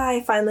like,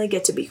 I finally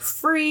get to be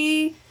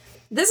free.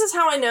 This is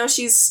how I know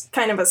she's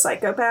kind of a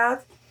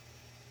psychopath.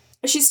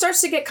 She starts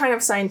to get kind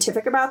of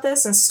scientific about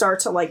this and start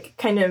to like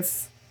kind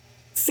of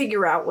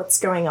figure out what's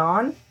going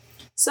on.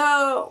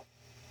 So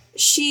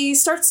she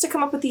starts to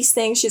come up with these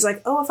things. She's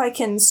like, oh, if I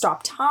can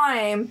stop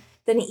time,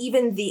 then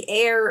even the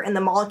air and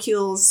the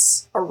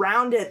molecules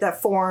around it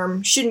that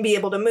form shouldn't be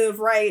able to move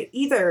right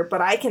either,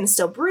 but I can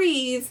still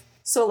breathe.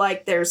 So,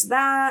 like, there's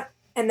that.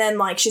 And then,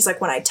 like, she's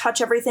like, when I touch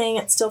everything,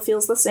 it still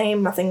feels the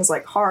same. Nothing's,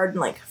 like, hard and,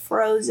 like,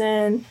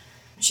 frozen.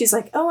 She's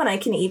like, oh, and I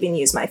can even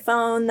use my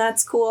phone.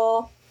 That's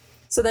cool.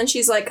 So then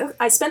she's like,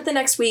 I spent the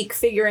next week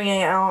figuring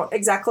out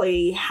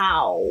exactly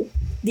how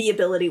the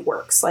ability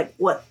works, like,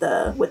 what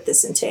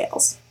this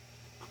entails.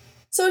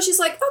 So she's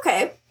like,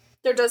 okay.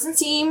 There doesn't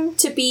seem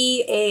to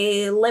be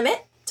a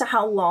limit to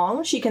how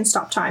long she can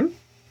stop time.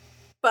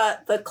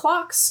 But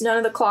none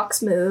of the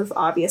clocks move,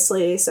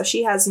 obviously, so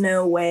she has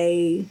no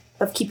way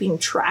of keeping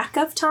track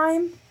of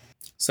time.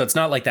 So it's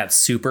not like that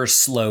super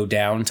slow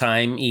down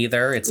time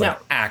either. It's like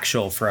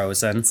actual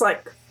frozen. It's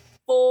like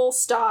full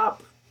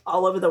stop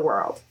all over the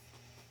world.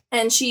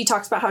 And she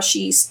talks about how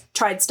she's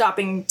tried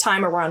stopping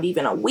time around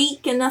even a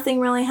week and nothing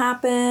really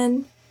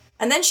happened.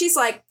 And then she's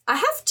like, I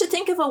have to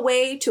think of a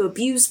way to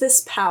abuse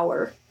this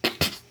power.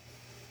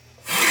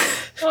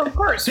 Well, of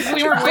course.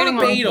 We weren't waiting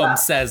on Verbatim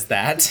says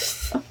that.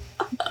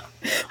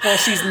 While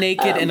she's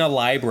naked in a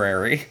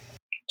library.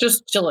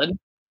 Just chilling.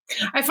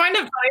 I find it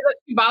funny that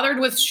she bothered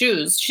with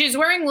shoes. She's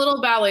wearing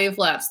little ballet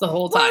flats the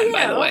whole time,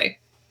 by the way.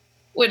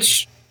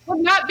 Which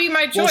would not be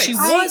my choice. Well, she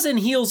was in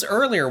heels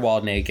earlier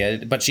while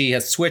naked, but she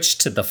has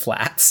switched to the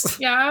flats.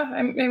 Yeah,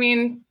 I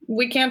mean,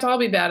 we can't all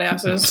be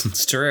badasses.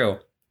 It's true.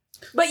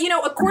 But, you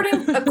know,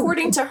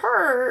 according to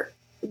her,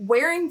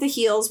 wearing the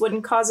heels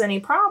wouldn't cause any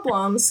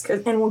problems,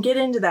 and we'll get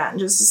into that in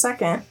just a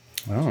second.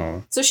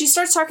 Oh. So she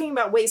starts talking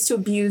about ways to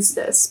abuse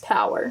this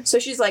power. So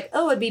she's like,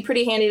 oh, it'd be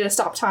pretty handy to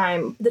stop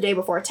time the day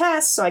before a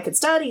test so I could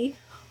study.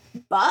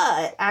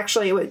 But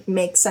actually, it would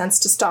make sense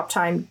to stop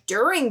time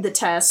during the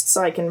test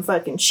so I can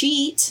fucking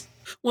cheat.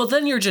 Well,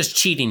 then you're just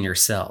cheating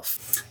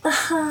yourself.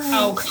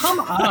 Oh, come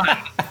on.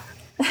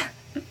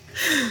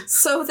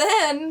 So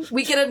then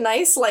we get a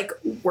nice, like,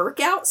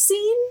 workout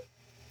scene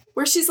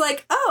where she's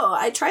like, oh,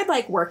 I tried,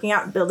 like, working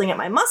out and building up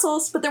my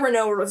muscles, but there were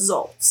no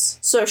results.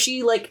 So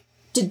she, like,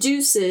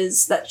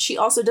 deduces that she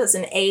also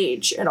doesn't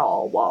age at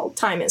all while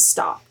time is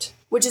stopped,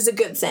 which is a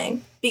good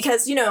thing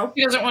because, you know,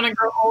 She doesn't want to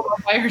grow old all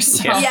by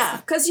herself. yeah,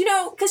 because you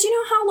know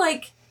how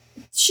like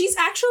she's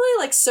actually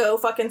like so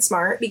fucking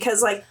smart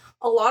because like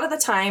a lot of the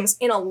times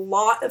in a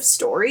lot of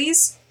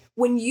stories,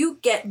 when you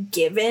get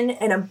given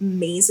an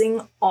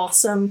amazing,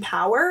 awesome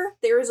power,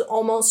 there is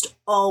almost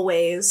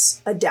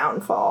always a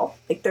downfall.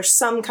 Like there's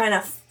some kind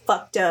of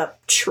fucked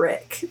up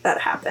trick that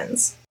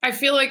happens. I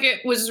feel like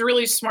it was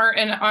really smart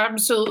and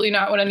absolutely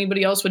not what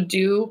anybody else would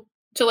do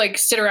to like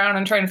sit around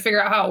and try and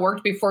figure out how it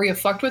worked before you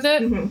fucked with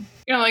it. Mm-hmm.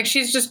 You know, like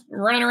she's just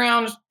running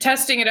around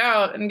testing it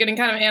out and getting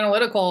kind of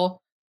analytical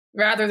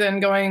rather than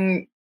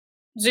going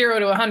 0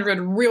 to 100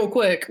 real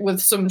quick with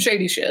some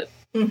shady shit.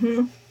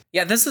 Mm-hmm.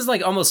 Yeah, this is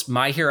like almost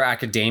My Hero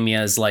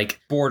Academia's like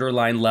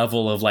borderline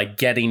level of like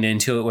getting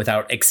into it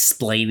without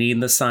explaining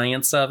the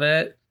science of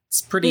it.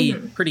 It's pretty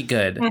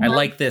good. I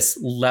like this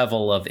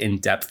level of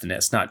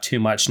in-depthness. Not too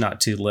much, not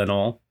too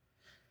little.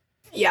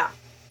 Yeah.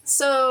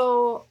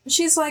 So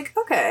she's like,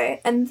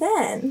 okay. And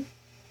then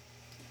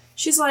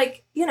she's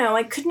like, you know,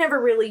 I could never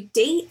really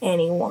date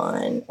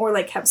anyone or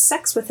like have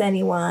sex with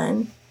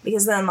anyone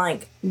because then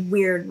like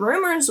weird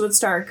rumors would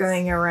start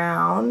going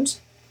around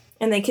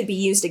and they could be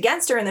used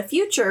against her in the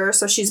future.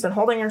 So she's been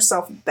holding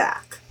herself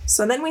back.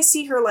 So then we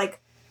see her like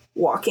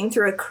walking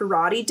through a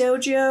karate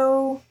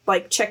dojo,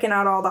 like checking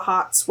out all the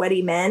hot,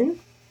 sweaty men.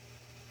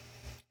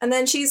 And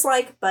then she's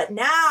like, but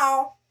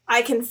now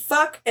I can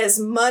fuck as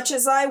much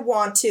as I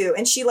want to.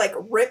 And she like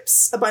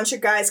rips a bunch of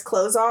guys'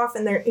 clothes off.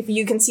 And there, if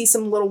you can see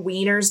some little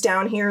wieners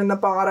down here in the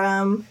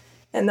bottom,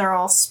 and they're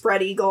all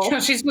spread eagle.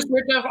 She's just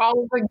ripped off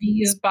all of like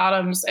these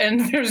bottoms,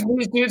 and there's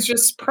these dudes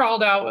just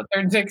sprawled out with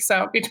their dicks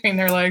out between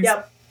their legs.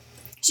 Yep.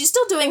 She's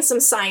still doing some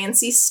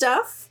science-y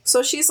stuff.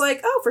 So she's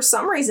like, oh, for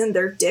some reason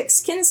their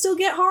dicks can still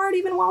get hard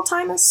even while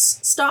time is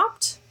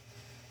stopped.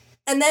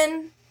 And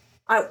then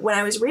when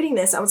I was reading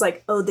this, I was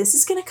like, oh, this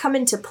is going to come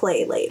into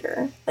play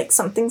later. Like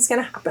something's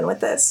going to happen with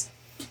this.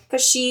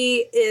 Because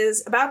she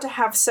is about to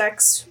have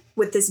sex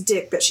with this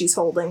dick that she's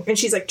holding. And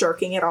she's like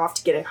jerking it off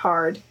to get it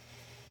hard.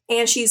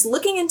 And she's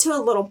looking into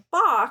a little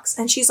box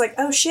and she's like,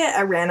 oh shit,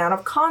 I ran out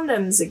of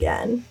condoms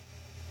again.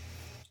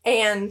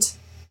 And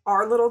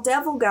our little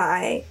devil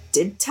guy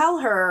did tell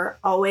her,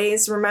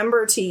 always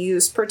remember to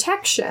use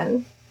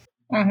protection.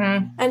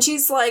 Mm-hmm. And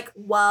she's like,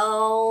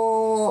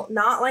 well,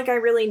 not like I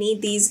really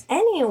need these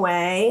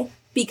anyway,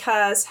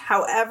 because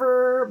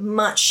however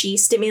much she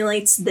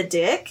stimulates the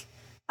dick,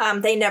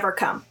 they never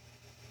come.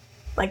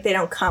 Like, they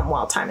don't come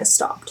while time is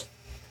stopped.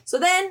 So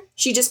then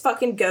she just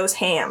fucking goes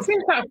ham.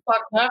 Seems kind of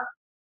fucked up.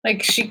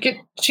 Like, she can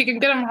get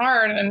them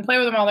hard and play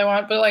with them all they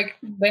want, but, like,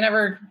 they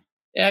never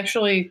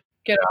actually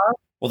get off.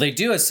 Well, they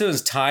do as soon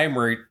as time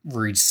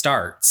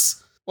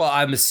restarts. Well,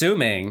 I'm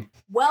assuming.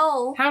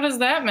 Well, how does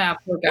that map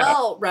work out?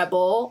 Well,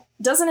 Rebel,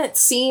 doesn't it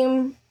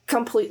seem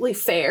completely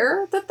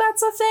fair that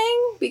that's a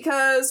thing?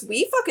 Because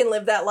we fucking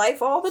live that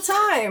life all the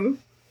time.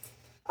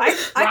 I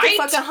could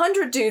fuck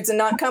 100 dudes and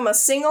not come a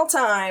single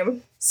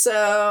time.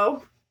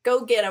 So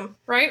go get them.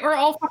 Right? Or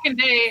all fucking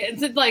day.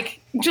 It's like,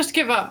 just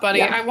give up, buddy.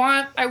 Yeah.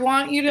 I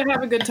want you to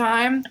have a good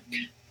time.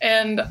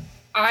 And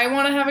I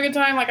want to have a good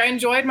time. Like, I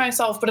enjoyed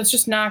myself, but it's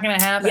just not going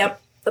to happen. Yep.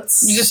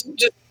 That's just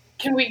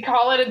can we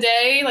call it a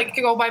day? Like,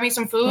 go buy me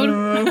some food?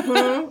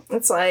 Mm-hmm.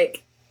 It's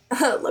like,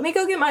 let me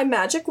go get my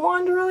magic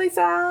wand really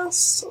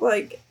fast.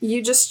 Like,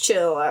 you just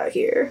chill out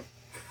here.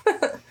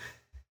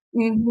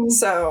 Mm-hmm.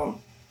 So,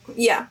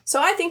 yeah.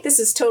 So I think this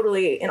is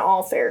totally in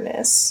all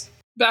fairness.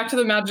 Back to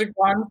the magic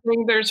wand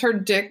thing, there's her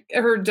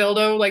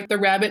dildo, like the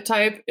rabbit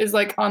type, is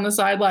like on the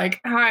side, like,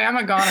 hi, I'm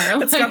a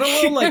goner. It's got a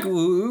little like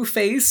woo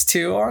face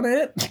too on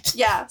it.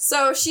 Yeah,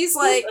 so she's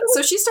like,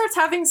 so she starts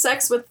having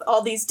sex with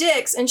all these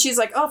dicks, and she's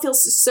like, oh, it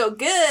feels so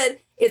good.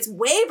 It's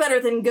way better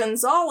than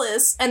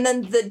Gonzalez. And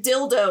then the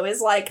dildo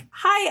is like,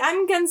 hi,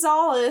 I'm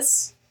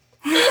Gonzalez.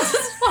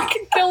 This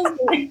fucking kills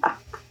me.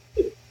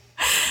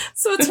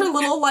 So it's her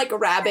little like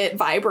rabbit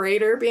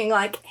vibrator being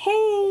like,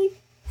 hey.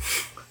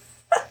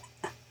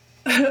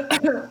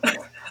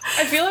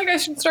 I feel like I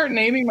should start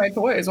naming my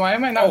toys. Why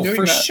am I not doing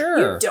for that?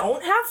 sure. You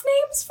don't have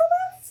names for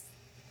this?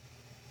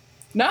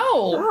 No,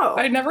 Oh.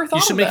 I never thought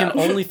You should of make that. an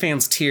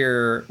OnlyFans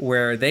tier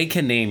where they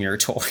can name your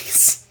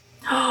toys.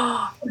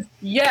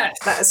 Yes,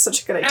 That is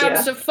such a good idea.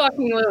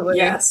 Absolutely.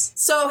 Yes.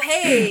 So,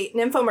 hey,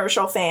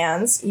 Nymphomercial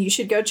fans, you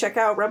should go check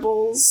out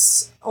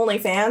Rebel's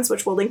OnlyFans,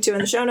 which we'll link to in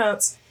the show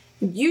notes.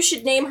 You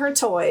should name her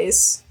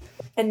toys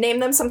and name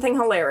them something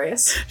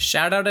hilarious.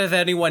 Shout out if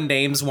anyone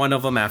names one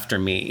of them after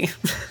me.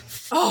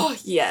 Oh,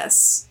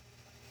 yes.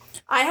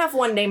 I have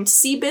one named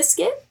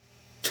Seabiscuit,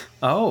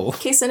 Oh. in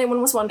case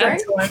anyone was wondering.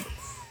 Excellent.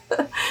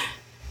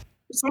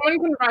 Someone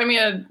can buy me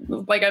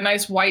a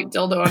nice white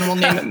dildo and we'll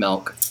name it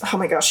Milk. Oh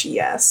my gosh,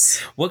 yes.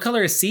 What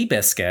color is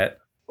Seabiscuit?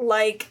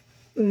 Like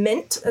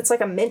mint. It's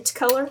like a mint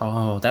color.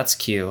 Oh, that's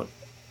cute.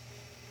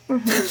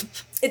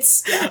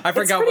 It's yeah, I it's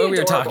forgot pretty what we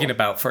were adorable. talking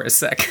about for a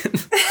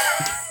second.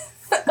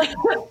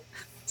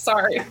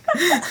 Sorry.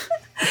 I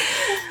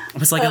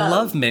was like, I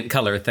love mint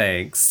color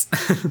things.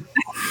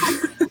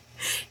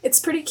 It's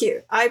pretty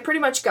cute. I pretty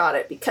much got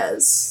it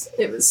because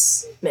it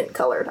was mint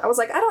colored. I was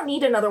like, I don't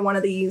need another one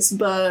of these,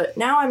 but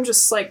now I'm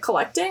just like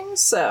collecting,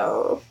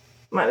 so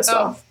might as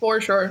well. Oh,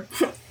 for sure.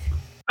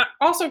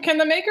 Also, can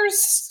the makers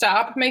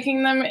stop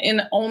making them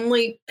in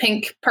only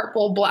pink,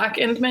 purple, black,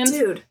 and mint?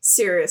 Dude,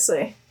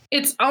 seriously.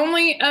 It's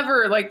only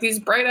ever like these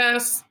bright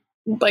ass,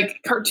 like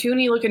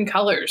cartoony looking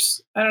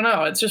colors. I don't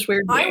know. It's just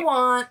weird. to I me.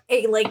 want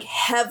a like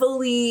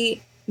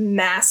heavily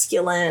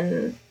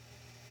masculine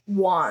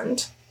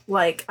wand.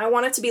 Like, I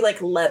want it to be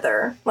like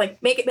leather.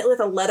 Like, make it with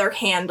a leather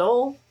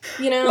handle,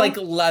 you know? Like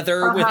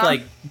leather with Uh-huh.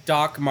 like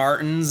Doc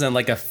Martens and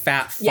like a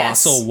fat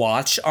Yes. fossil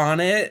watch on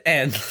it.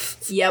 And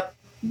Yep.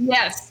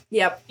 Yes.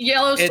 Yep.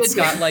 Yellow it's stitches.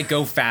 got like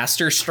go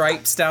faster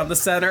stripes down the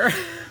center.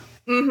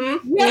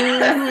 Mm-hmm.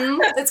 Yeah.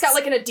 Mm-hmm. It's got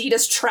like an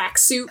Adidas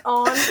tracksuit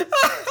on.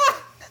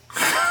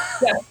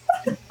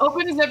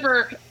 Open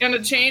zipper and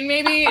a chain,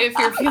 maybe, if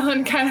you're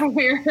feeling kind of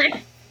weird.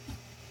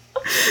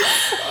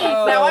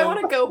 Now I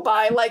want to go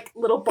buy like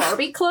little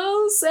Barbie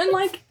clothes and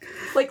like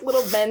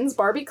little men's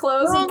Barbie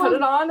clothes and put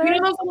it on. You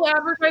know those little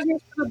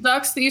advertisements for the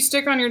ducks that you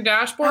stick on your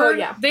dashboard? Oh,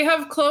 yeah. They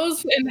have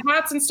clothes and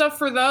hats and stuff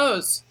for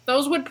those.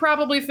 Those would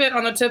probably fit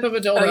on the tip of a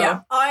dildo. Oh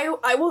yeah,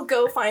 I will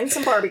go find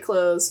some Barbie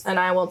clothes and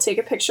I will take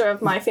a picture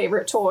of my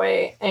favorite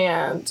toy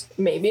and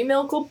maybe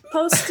Milk will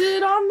post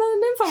it on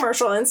the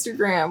Nymphomercial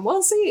Instagram.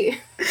 We'll see.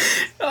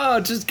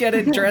 Oh, just get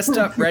it dressed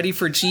up, ready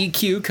for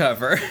GQ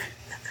cover.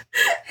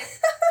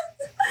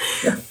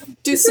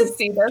 Do some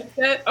See this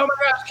shit? Oh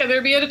my gosh, can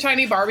there be a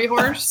tiny Barbie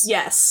horse?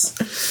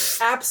 yes,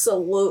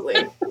 absolutely.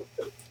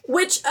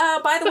 Which,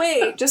 by the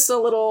way, just a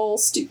little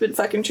stupid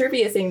fucking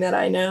trivia thing that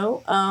I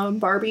know.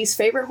 Barbie's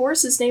favorite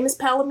horse's name is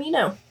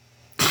Palomino.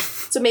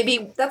 So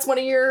maybe that's one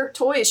of your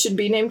toys should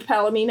be named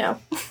Palomino.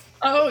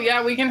 Oh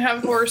yeah, we can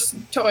have horse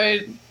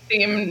toy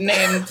theme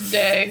named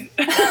day.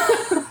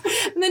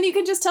 And then you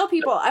can just tell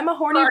people, I'm a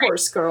horny Sorry.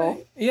 horse girl.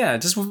 Yeah,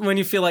 just when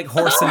you feel like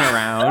horsing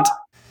around.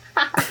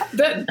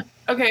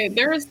 Okay,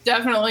 there is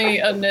definitely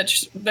a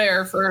niche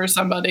there for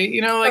somebody.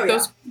 You know, like Oh,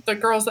 yeah. the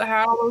girls that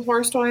have all those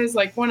horse toys.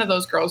 Like one of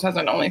those girls has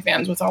an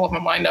OnlyFans with all of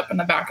them lined up in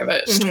the back of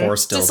it. Just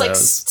horse Just like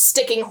dildos.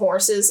 sticking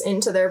horses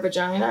into their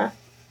vagina.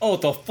 Oh,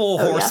 the full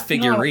Oh, horse yeah.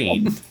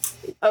 figurine.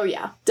 Oh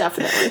yeah,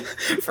 definitely.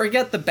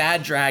 Forget the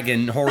bad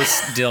dragon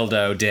horse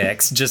dildo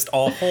dicks. Just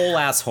a whole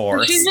ass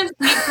horse. She's just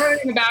deep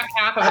throating the back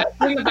half of it,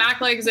 putting the back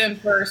legs in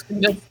first,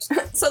 and just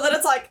So that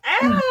it's like,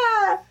 no.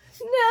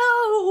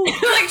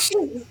 like she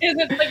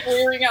isn't like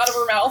rearing out of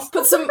her mouth.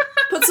 Put some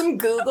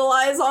Google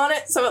eyes on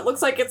it so it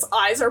looks like its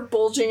eyes are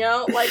bulging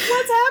out. Like,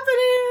 what's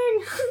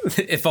happening?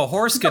 If a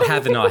horse could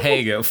have an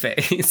Ahego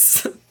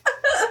face.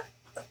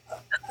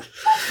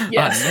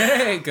 Yes.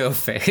 Ahego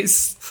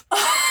face.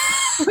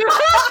 Oh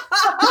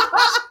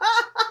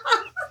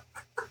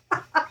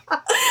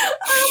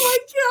my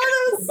god,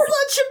 that was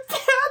such a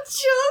bad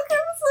joke.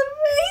 It was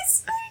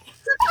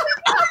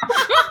amazing.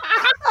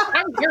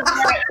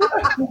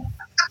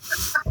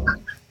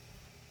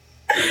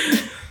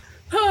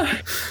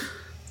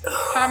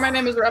 Hi, my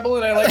name is Rebel,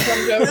 and I like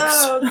some jokes.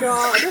 Oh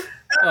god.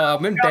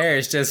 I'm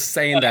embarrassed just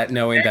saying that,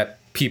 knowing that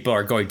people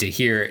are going to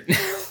hear it.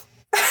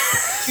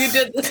 You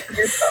did this to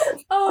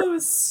yourself. Oh, it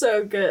was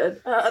so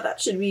good. That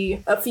should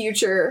be a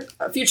future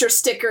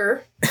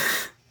sticker.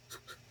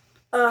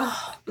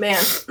 Oh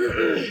man.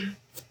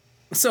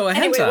 So a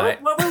Anyway,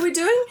 hentai. what were we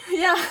doing?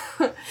 Yeah.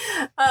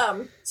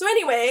 So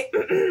anyway,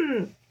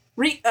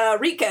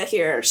 Rika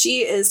here, she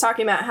is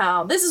talking about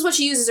how this is what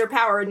she uses her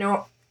power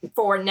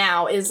for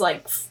now is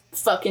like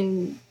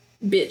fucking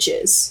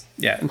bitches.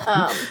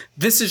 Yeah.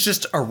 This is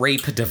just a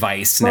rape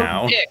device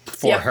now dick.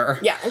 for Yep. her.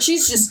 Yeah, and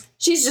she's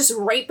just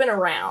raping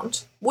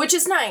around, which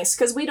is nice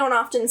because we don't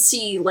often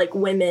see like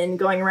women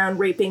going around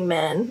raping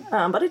men,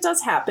 but it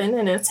does happen,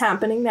 and it's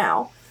happening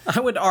now. I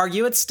would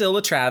argue it's still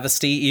a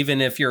travesty,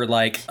 even if you're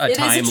like a It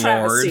Time is a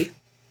Lord.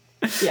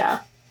 travesty. Yeah.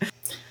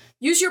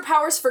 Use your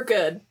powers for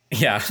good.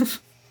 Yeah.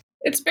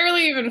 It's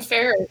barely even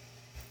fair.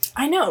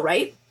 I know,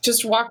 right?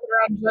 Just walking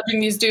around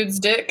judging these dudes'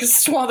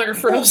 dicks while they're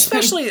frozen. Well,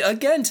 especially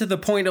again to the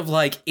point of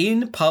like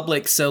in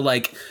public, so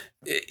like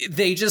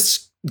they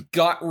just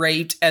got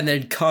raped and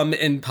then come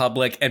in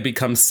public and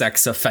become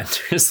sex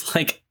offenders.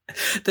 Like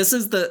this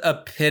is the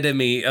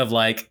epitome of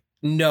like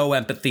no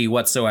empathy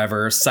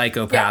whatsoever,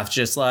 psychopath.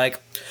 Just like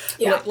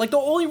like the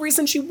only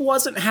reason she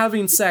wasn't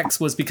having sex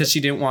was because she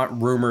didn't want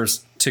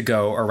rumors to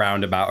go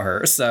around about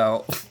her.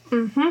 So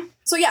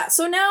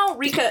So now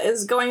Rika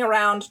is going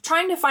around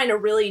trying to find a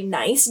really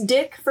nice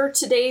dick for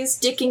today's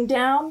dicking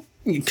down.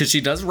 because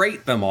she does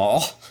rate them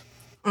all.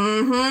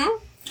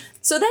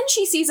 So then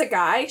she sees a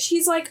guy.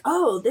 She's like,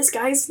 oh, this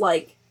guy's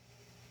like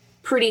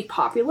pretty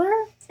popular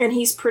and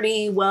he's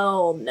pretty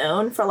well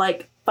known for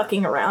like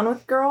fucking around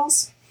with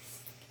girls.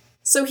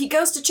 So he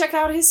goes to check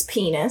out his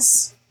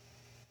penis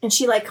and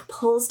she like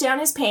pulls down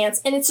his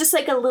pants and it's just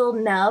like a little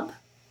nub.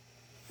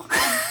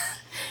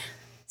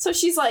 So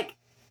she's like,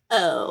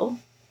 oh,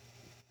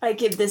 I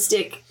give this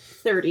dick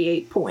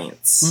 38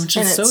 points. Which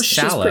is so She's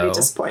shallow. pretty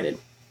disappointed.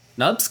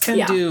 Nubs can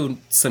Yeah. do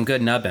some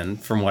good nubbing,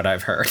 from what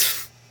I've heard.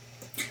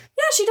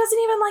 Yeah, she doesn't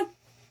even like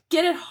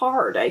get it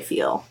hard, I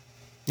feel.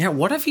 Yeah,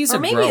 what if he's Or a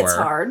maybe grower? it's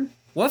hard.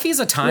 What if he's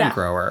a time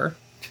grower?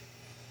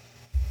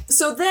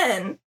 So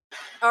then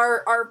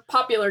our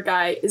popular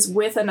guy is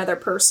with another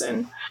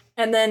person,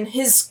 and then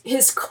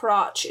his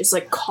crotch is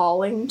like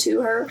calling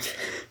to her.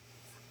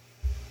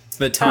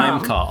 The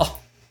time call.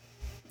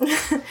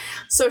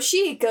 So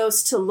she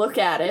goes to look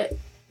at it,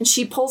 and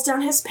she pulls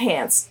down his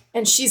pants,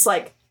 and she's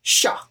like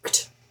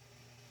shocked.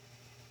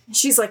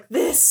 She's like,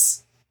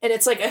 this. And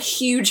it's like a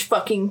huge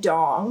fucking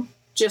dong,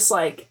 just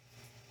like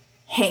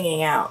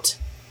hanging out.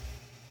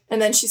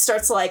 And then she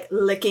starts like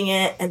licking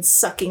it and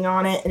sucking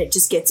on it, and it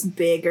just gets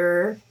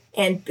bigger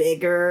and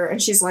bigger.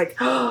 And she's like,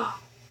 oh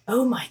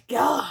my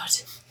God,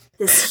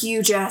 this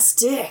huge ass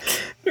dick.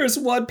 There's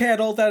one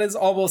panel that is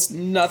almost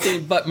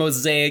nothing but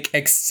mosaic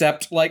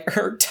except like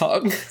her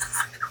tongue.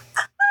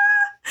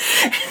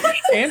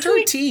 And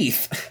her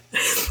teeth.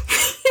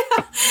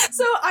 Yeah.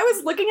 So I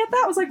was looking at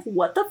that. I was like,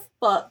 what the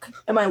fuck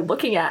am I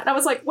looking at? And I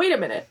was like, wait a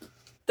minute.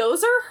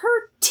 Those are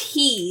her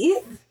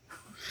teeth.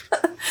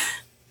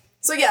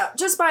 So yeah,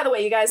 just by the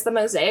way, you guys, the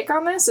mosaic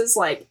on this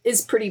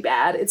is pretty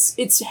bad.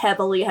 It's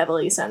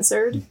heavily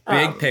censored.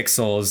 Big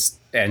pixels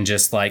and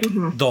just like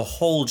the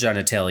whole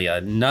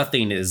genitalia.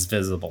 Nothing is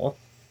visible.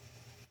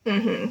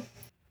 Mm-hmm.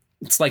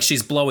 It's like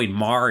she's blowing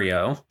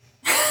Mario.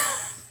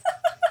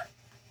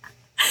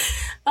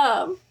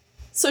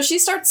 So she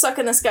starts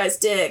sucking this guy's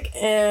dick,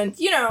 and,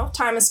 you know,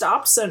 time has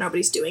stopped, so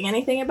nobody's doing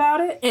anything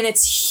about it. And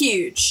it's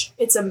huge.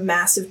 It's a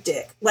massive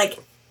dick. Like,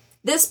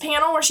 this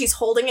panel where she's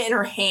holding it in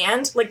her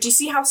hand, like, do you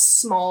see how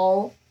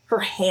small her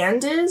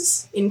hand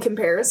is in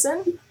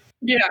comparison?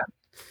 Yeah.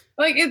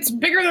 Like, it's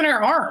bigger than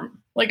her arm.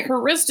 Like, her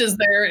wrist is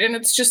there, and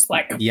it's just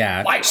like...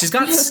 Yeah, white. she's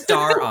got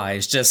star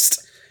eyes,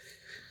 just...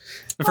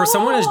 For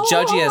someone as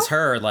judgy as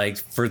her, like,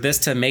 for this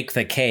to make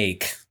the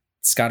cake,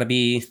 it's gotta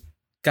be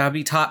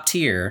top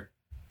tier.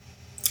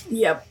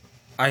 Yep.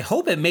 I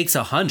hope it makes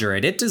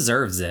 100. It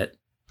deserves it.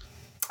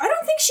 I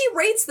don't think she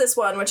rates this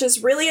one, which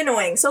is really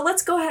annoying. So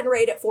let's go ahead and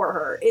rate it for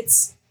her.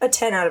 It's a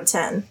 10 out of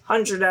 10.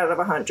 100 out of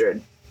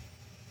 100.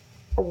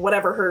 Or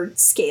whatever her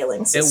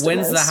scaling system It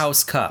wins is. the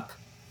house cup.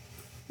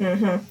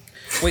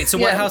 Mm-hmm. Wait, so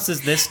what house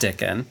is this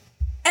dick in?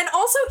 And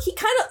also, he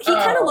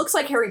kind of looks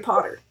like Harry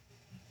Potter.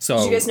 So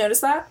Did you guys notice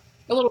that?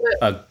 A little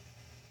bit.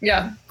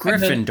 Yeah.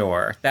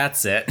 Gryffindor.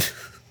 That's it.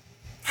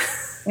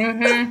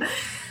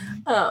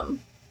 Mm-hmm.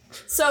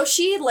 So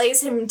she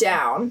lays him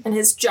down, and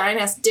his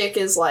giant-ass dick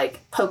is, like,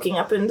 poking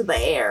up into the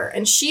air.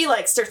 And she,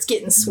 like, starts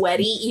getting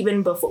sweaty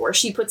even before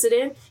she puts it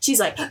in. She's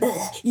like,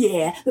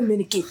 yeah, I'm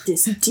gonna get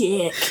this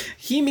dick.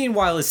 He,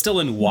 meanwhile, is still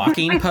in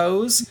walking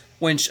pose,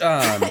 which,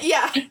 Yeah.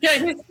 Yeah,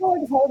 he's still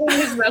like holding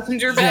his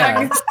messenger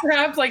bag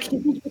strapped, like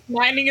he's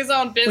minding his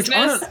own business. Which,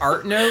 on an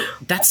art note,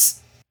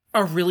 that's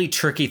a really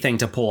tricky thing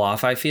to pull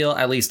off, I feel.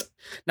 At least,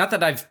 not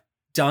that I've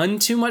done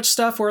too much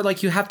stuff where,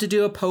 like, you have to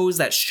do a pose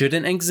that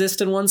shouldn't exist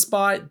in one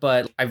spot,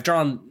 but I've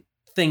drawn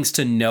things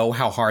to know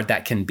how hard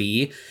that can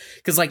be.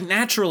 Because, like,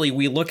 naturally,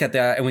 we look at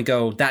that and we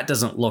go, that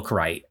doesn't look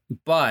right.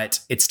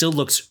 But it still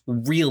looks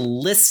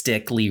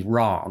realistically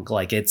wrong.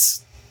 Like,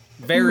 it's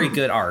very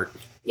good art.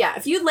 Yeah,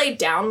 if you laid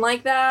down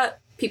like that,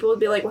 people would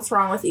be like, what's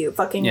wrong with you?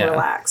 Fucking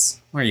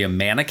relax. Are you a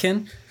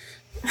mannequin?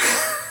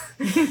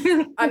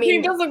 I mean,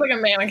 he does look like a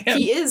mannequin.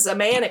 He is a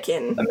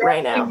mannequin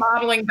right now.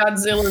 Modeling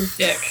Godzilla's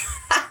dick.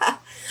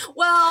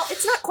 Well,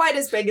 it's not quite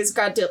as big as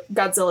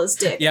Godzilla's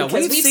dick. Yeah,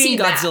 because we've seen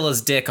that.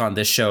 Godzilla's dick on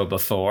this show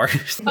before.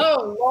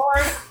 Oh,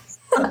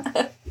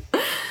 Lord.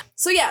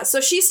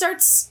 So she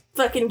starts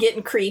fucking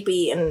getting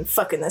creepy and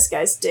fucking this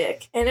guy's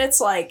dick. And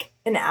it's like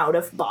an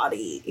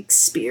out-of-body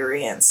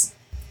experience.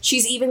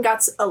 She's even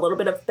got a little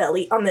bit of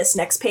belly on this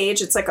next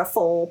page. It's like a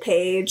full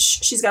page.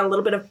 She's got a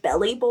little bit of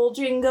belly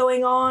bulging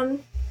going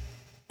on.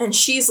 And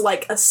she's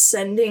like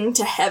ascending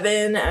to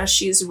heaven as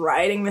she's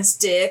riding this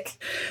dick.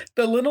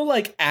 The little,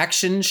 like,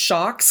 action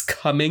shocks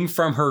coming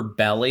from her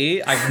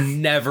belly. I've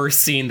never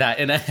seen that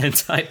in a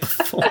hentai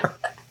before.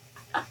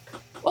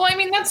 Well, I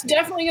mean, that's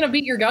definitely going to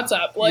beat your guts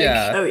up. Like,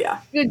 Yeah. Oh, yeah.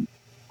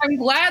 I'm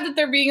glad that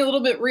they're being a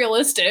little bit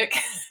realistic.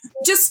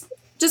 Just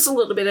a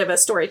little bit of a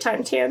story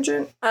time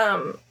tangent.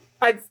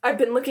 I've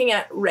been looking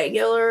at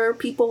regular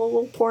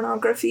people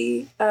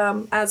pornography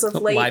as of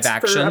late Live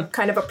action. for a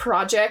kind of a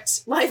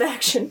project. Live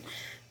action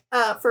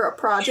for a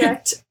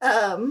project.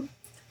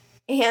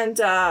 And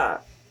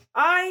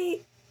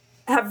I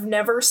have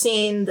never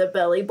seen the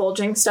belly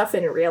bulging stuff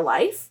in real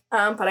life.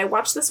 But I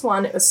watched this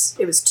one. It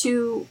was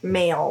two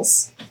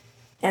males,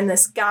 and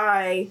this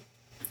guy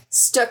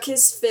stuck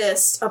his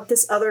fist up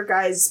this other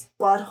guy's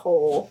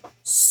butthole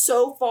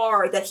so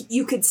far that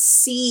you could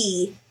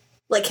see,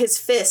 like, his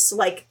fist,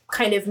 like,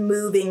 kind of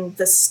moving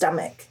the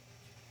stomach.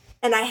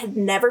 And I had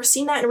never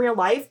seen that in real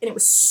life, and it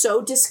was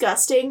so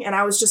disgusting, and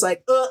I was just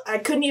like, ugh, I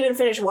couldn't even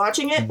finish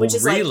watching it, which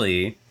is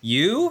really?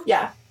 You?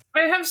 Yeah.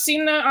 I have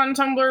seen that on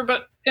Tumblr,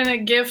 but in a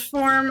GIF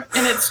form,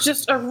 and it's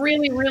just a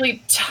really,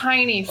 really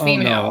tiny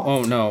female.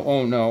 Oh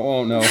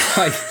no.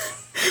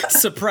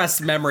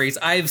 suppressed memories.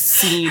 I've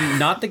seen,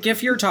 not the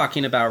gif you're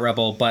talking about,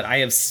 Rebel, but I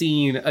have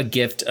seen a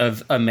gift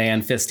of a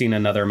man fisting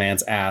another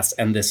man's ass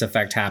and this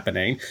effect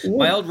happening. Ooh.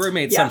 My old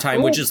roommate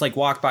sometime would just like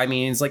walk by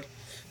me and he's like,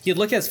 he'd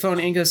look at his phone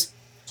and he goes,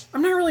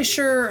 I'm not really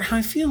sure how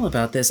I feel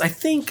about this. I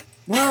think,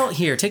 well,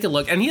 here, take a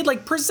look. And he'd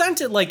like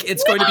present it like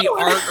it's going to be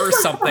art or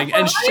something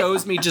and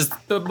shows me just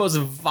the most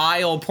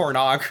vile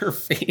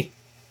pornography.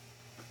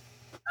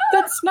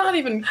 That's not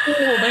even cool,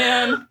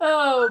 man.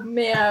 Oh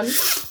man,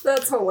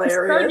 that's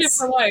hilarious.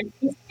 It for life.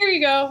 Here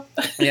you go.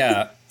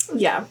 Yeah.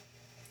 Yeah.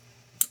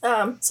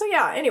 So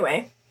yeah.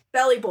 Anyway,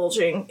 belly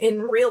bulging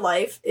in real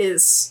life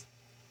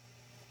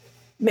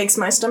makes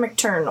my stomach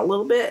turn a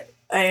little bit.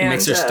 And, It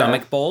makes your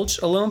stomach bulge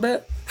a little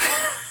bit.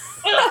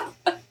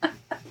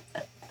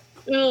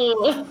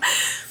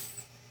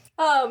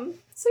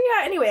 So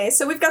yeah, anyway,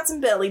 so we've got some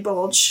belly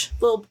bulge,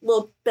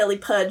 little belly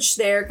pudge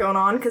there going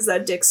on because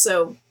that dick's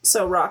so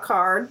rock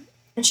hard.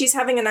 And she's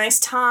having a nice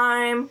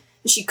time.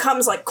 And she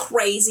comes like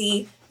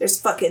crazy.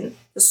 There's fucking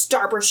the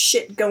starburst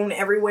shit going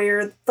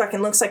everywhere.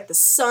 Fucking looks like the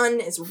sun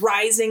is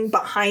rising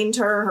behind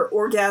her. Her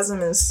orgasm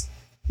is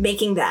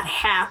making that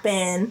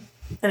happen.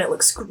 And it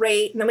looks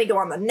great. And then we go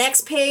on the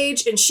next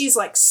page and she's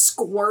like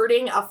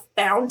squirting a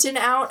fountain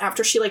out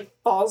after she like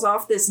falls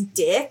off this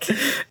dick.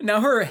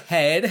 Now her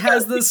head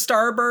has the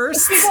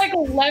starburst. She's like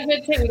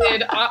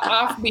levitated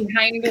off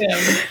behind him.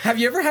 Have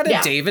you ever had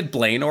a David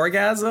Blaine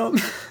orgasm?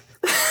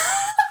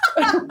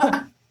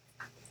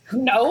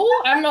 No,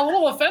 I'm a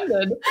little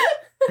offended.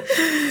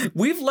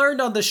 We've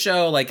learned on the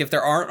show, like, if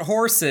there aren't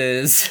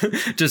horses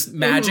just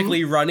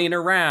magically running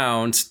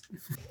around.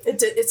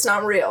 It's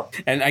not real.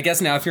 And I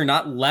guess now if you're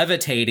not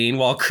levitating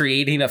while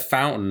creating a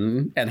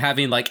fountain and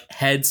having, like,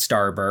 head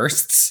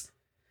starbursts.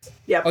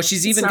 Yep. Oh,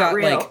 she's even got,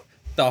 like,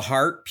 the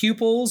heart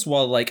pupils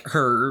while, like,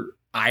 her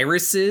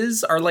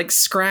irises are, like,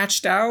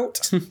 scratched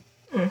out.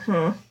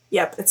 Mm-hmm.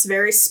 Yep, it's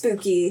very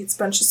spooky. It's a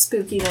bunch of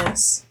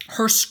spookiness.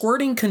 Her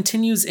squirting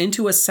continues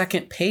into a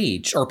second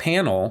page or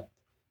panel.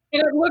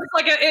 And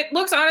it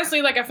looks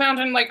honestly like a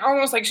fountain, like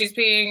almost like she's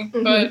peeing,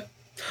 but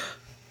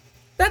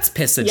that's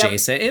piss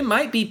adjacent. Yep. It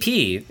might be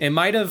pee. It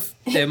might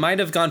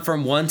have gone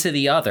from one to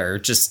the other.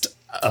 Just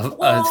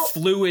a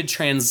fluid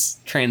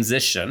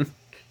transition.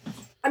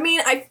 I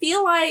mean, I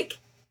feel like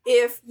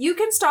if you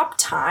can stop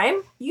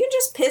time, you can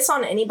just piss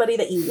on anybody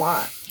that you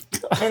want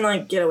and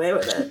like get away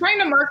with it. She's trying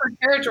to mark her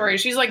territory.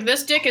 She's like,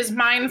 this dick is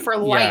mine for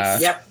life.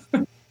 Yep.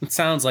 It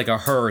sounds like a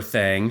her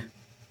thing.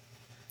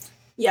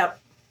 Yep.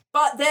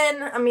 But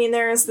then, I mean,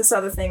 there is this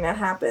other thing that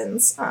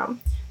happens.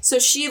 So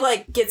she,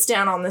 like, gets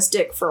down on this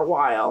dick for a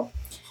while.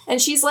 And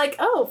she's like,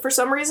 oh, for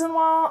some reason,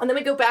 and then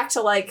we go back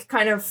to, like,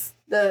 kind of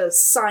the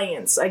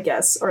science, I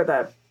guess, or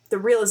the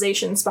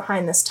realizations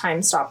behind this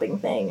time-stopping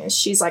thing. Is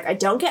she's like, I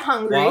don't get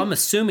hungry. Well, I'm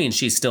assuming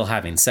she's still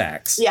having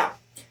sex. Yeah.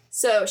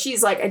 So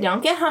she's like, I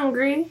don't get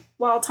hungry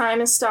while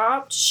time is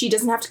stopped. She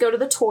doesn't have to go to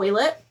the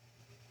toilet.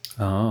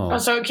 Oh.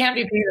 So it can't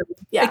be pee.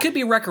 Yeah. It could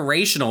be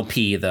recreational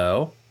pee,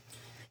 though.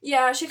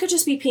 Yeah, she could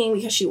just be peeing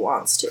because she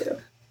wants to.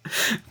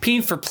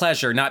 Peeing for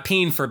pleasure, not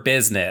peeing for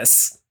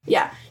business.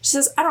 Yeah. She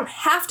says, I don't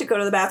have to go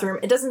to the bathroom.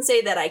 It doesn't say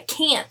that I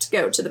can't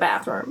go to the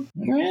bathroom.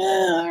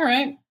 Yeah, all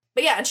right.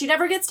 But yeah, and she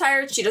never gets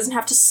tired. She doesn't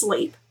have to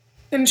sleep.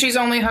 And she's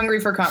only hungry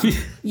for cum.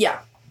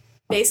 Yeah,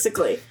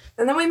 basically.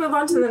 And then we move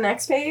on to the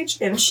next page,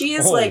 and she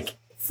is like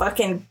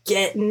fucking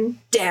getting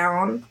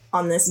down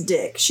on this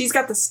dick. She's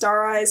got the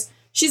star eyes.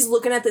 She's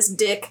looking at this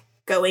dick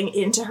going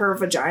into her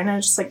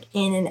vagina, just like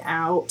in and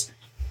out.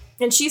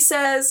 And she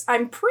says,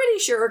 I'm pretty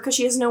sure, because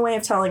she has no way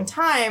of telling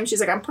time,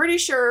 she's like, I'm pretty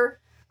sure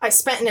I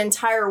spent an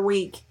entire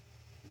week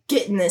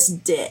getting this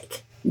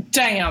dick.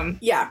 Damn.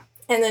 Yeah.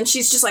 And then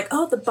she's just like,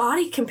 oh, the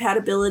body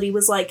compatibility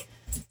was like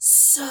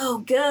so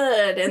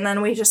good. And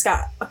then we just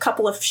got a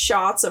couple of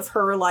shots of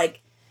her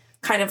like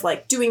kind of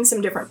like doing some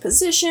different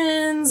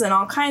positions and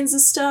all kinds of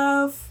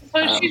stuff.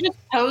 So she's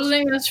just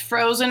posing this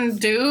frozen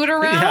dude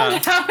around? Yeah.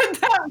 How did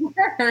that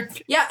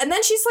work? Yeah. And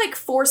then she's like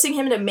forcing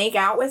him to make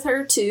out with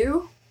her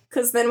too.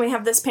 Because then we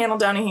have this panel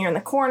down here in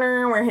the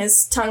corner where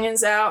his tongue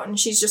is out and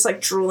she's just like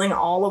drooling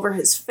all over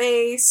his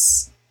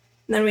face.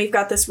 And then we've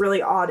got this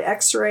really odd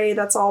x-ray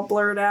that's all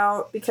blurred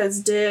out because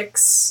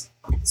dicks.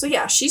 So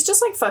yeah, she's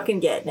just like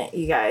fucking getting it,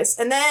 you guys.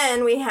 And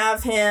then we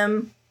have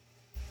him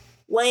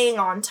laying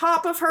on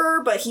top of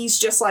her, but he's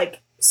just like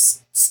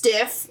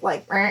stiff,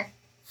 like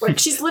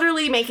she's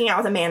literally making out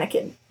with a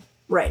mannequin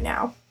right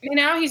now.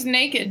 Now he's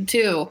naked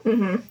too.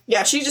 Mm-hmm.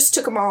 Yeah, she just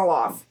took them all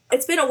off.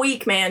 It's been a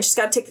week, man. She's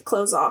got to take the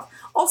clothes off.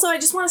 Also, I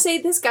just want to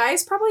say this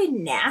guy's probably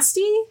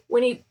nasty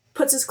when he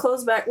puts his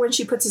clothes back, when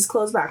she puts his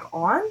clothes back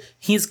on.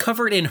 He's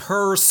covered in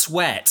her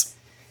sweat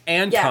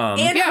and cum.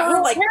 And her,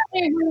 well, like,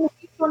 apparently when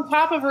he's on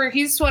top of her,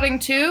 he's sweating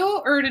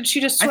too? Or did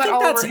she just sweat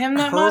all over him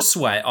that her much?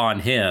 sweat on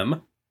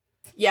him.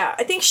 yeah,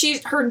 I think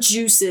her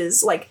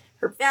juices, like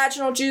her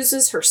vaginal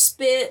juices, her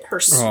spit,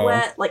 her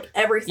sweat, like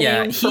everything.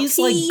 Yeah, her he's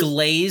pee. like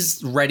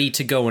glazed, ready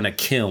to go in a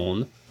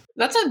kiln.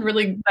 That's a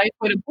really nice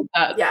way to put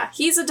that. Yeah,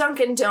 he's a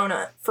Dunkin'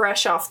 Donut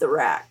fresh off the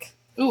rack.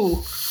 Ooh.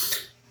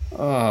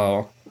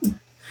 Oh.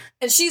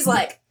 And she's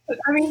like,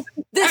 I mean,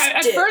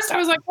 at first I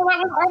was like, well, that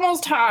was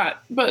almost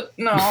hot, but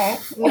no.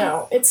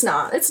 No, it's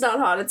not. It's not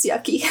hot. It's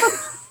yucky.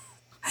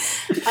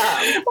 Because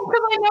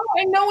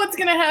I know what's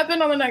gonna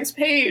happen on the next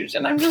page,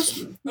 and I'm just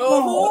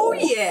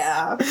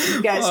yeah,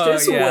 you guys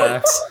just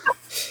wait.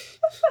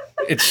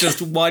 It's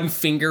just one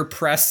finger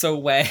press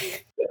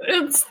away.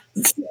 I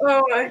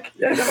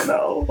don't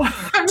know.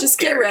 Just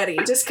get ready.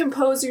 Just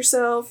compose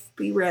yourself.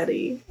 Be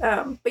ready.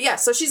 But yeah,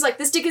 so she's like,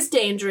 this dick is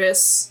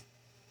dangerous.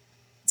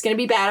 It's gonna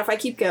be bad if I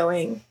keep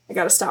going. I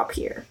gotta stop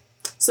here.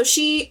 So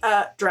she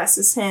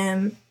dresses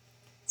him,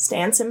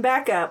 stands him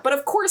back up. But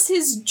of course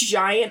his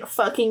giant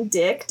fucking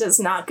dick does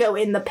not go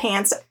in the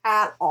pants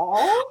at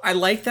all. I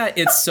like that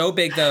it's so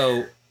big,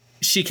 though,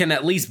 she can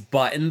at least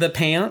button the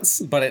pants,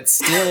 but it's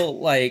still,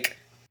 like,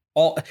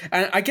 all...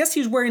 I guess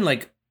he's wearing,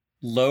 like,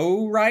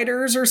 low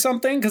riders or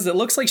something, because it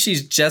looks like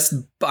she's just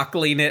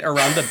buckling it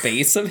around the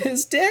base of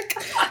his dick.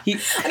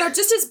 I know,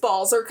 just his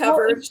balls are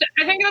covered. Well,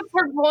 I think that's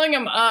her pulling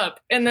him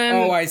up, and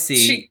then I see.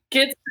 She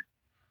gets...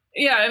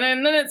 Yeah,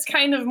 and then it's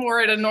kind of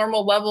more at a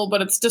normal level, but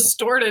it's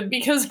distorted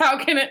because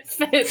how can it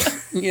fit?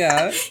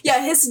 Yeah.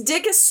 Yeah, his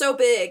dick is so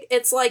big.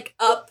 It's like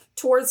up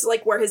towards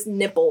like where his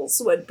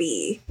nipples would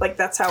be. Like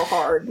that's how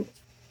hard.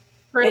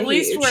 Or at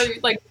least where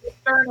like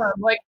sternum.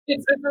 Like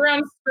it's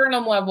around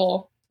sternum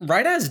level.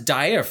 Right as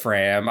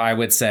diaphragm, I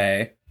would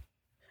say.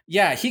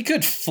 Yeah, he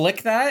could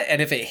flick that,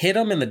 and if it hit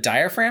him in the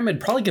diaphragm,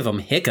 it'd probably give him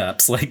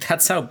hiccups. Like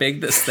that's how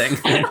big this thing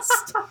is.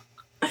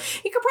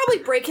 He could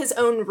probably break his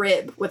own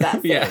rib with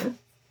that thing. Yeah.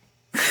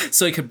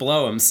 So he could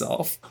blow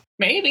himself.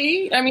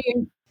 Maybe. I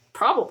mean,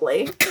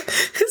 probably.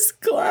 His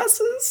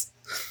glasses.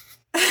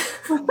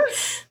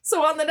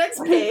 So on the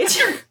next page,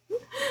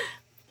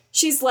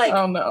 she's like,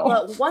 oh no.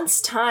 But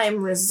once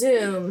time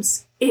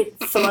resumes,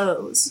 it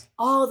flows.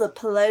 All the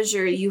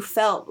pleasure you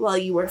felt while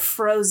you were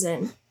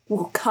frozen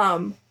will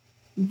come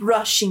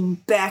rushing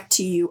back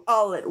to you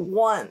all at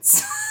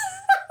once.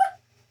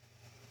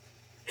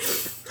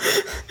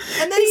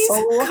 And then he's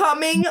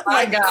coming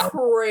like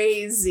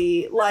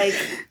crazy, like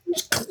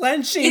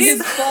clenching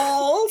his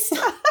balls.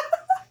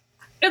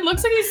 It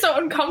looks like he's so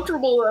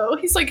uncomfortable though.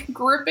 He's like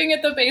gripping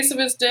at the base of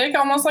his dick,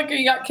 almost like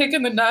he got kicked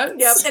in the nuts.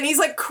 Yep, and he's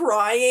like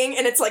crying,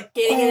 and it's like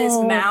getting in his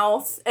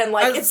mouth, and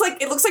like it's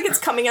like it looks like it's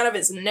coming out of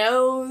his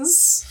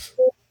nose.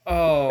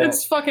 Oh,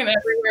 it's fucking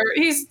everywhere.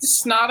 He's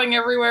snotting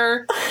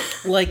everywhere.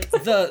 Like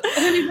the.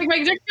 And then he's like,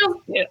 my dick feels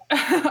good.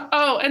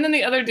 Oh, and then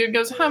the other dude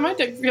goes, my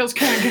dick feels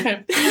kind of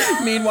good.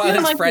 Meanwhile,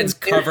 his friend's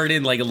covered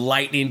in like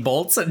lightning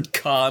bolts and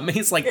cum.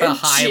 He's like the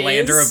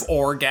Highlander of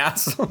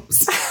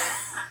orgasms.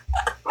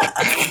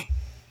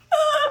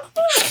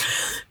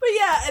 But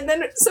yeah, and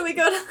then so we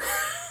go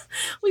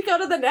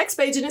to the next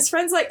page, and his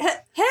friend's like,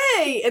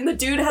 hey, and the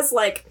dude has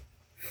like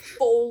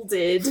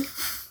folded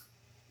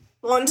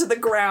onto the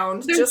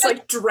ground, just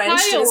like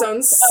drenched in his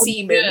own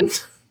semen.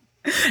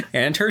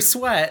 And her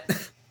sweat.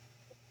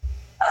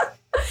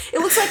 It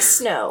looks like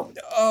snow.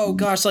 Oh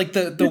gosh, like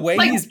the way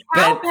like he's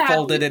bent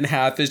folded in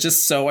half is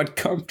just so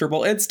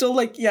uncomfortable. It's still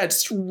like, yeah,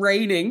 it's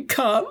raining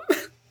cum.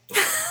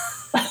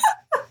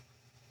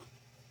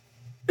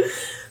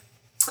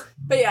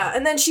 But yeah,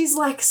 and then she's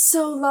like,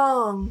 so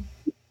long,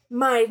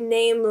 my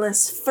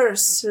nameless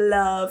first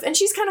love. And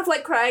she's kind of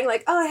like crying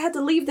like, oh, I had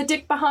to leave the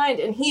dick behind.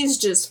 And he's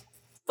just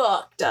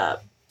fucked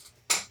up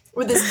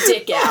with his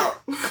dick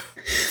out.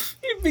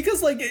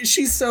 Because like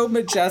she's so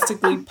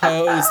majestically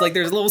posed, like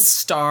there's little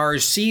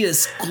stars, she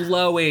is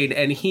glowing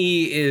and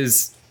he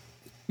is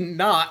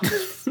not.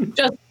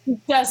 Just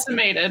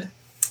decimated.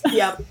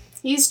 Yep,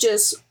 he's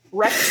just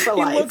wrecked for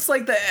life. He looks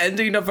like the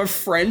ending of a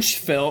French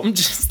film,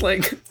 just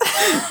like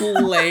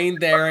laying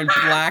there in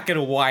black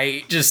and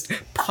white, just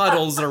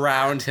puddles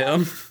around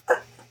him.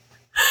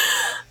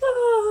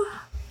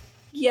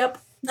 Yep.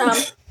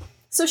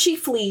 So she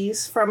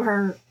flees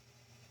from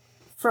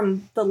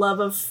the love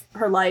of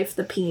her life,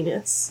 the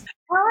penis.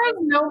 How has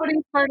nobody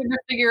started to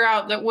figure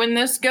out that when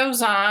this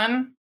goes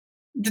on,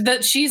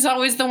 that she's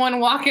always the one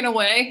walking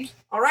away?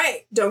 All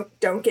right,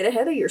 don't get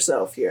ahead of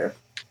yourself here.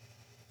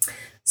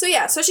 So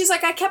yeah, so she's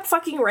like, I kept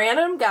fucking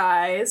random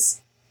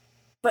guys,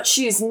 but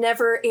she's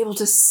never able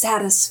to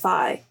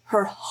satisfy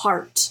her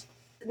heart.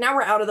 Now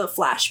we're out of the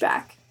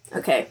flashback.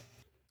 Okay.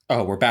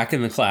 Oh, we're back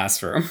in the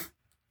classroom.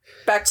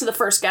 Back to the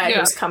first guy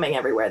who's coming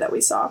everywhere that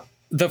we saw.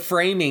 The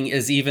framing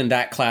is even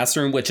that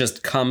classroom would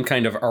just come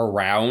kind of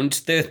around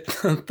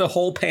the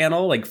whole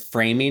panel, like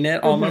framing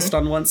it almost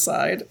on one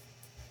side.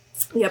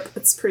 Yep,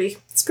 it's pretty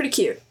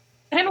cute.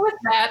 And with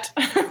that,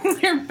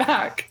 we're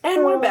back.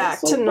 And we're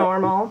back to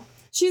normal.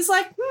 She's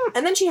like,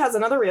 and then she has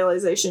another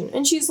realization.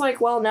 And she's like,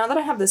 well, now that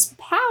I have this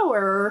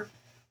power,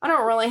 I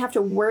don't really have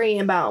to worry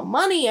about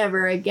money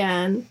ever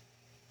again.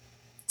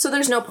 So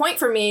there's no point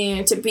for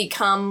me to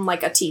become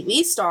like a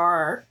TV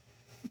star.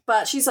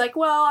 But she's like,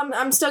 well,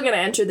 I'm still going to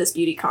enter this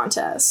beauty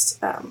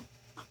contest.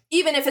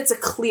 Even if it's a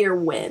clear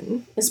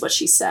win, is what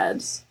she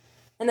says.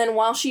 And then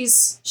while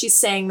she's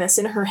saying this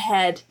in her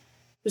head,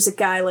 there's a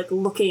guy like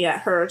looking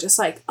at her just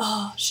like,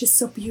 oh, she's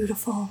so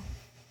beautiful.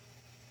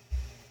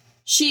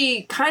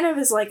 she kind of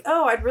is like,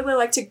 oh, I'd really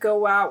like to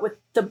go out with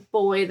the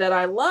boy that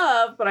I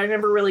love, but I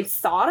never really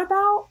thought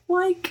about,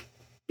 like,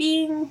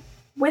 being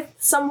with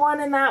someone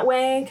in that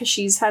way because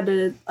she's had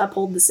to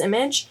uphold this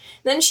image.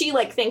 Then she,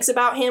 like, thinks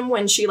about him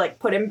when she, like,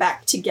 put him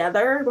back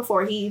together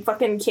before he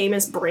fucking came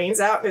his brains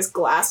out and his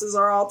glasses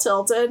are all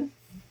tilted.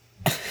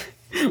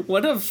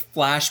 What a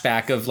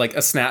flashback of, like,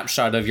 a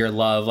snapshot of your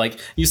love. Like,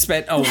 you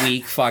spent a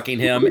week fucking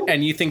him,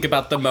 and you think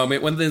about the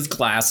moment when his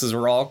glasses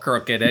were all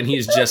crooked and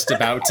he's just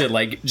about to,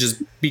 like,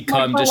 just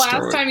become the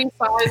destroyed. last time you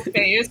saw his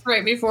face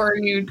right before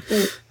you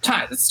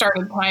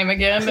started time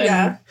again. And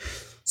Yeah.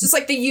 It's just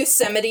like the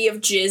Yosemite of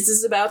jizz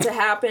is about to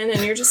happen,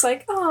 and you're just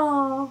like,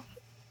 oh.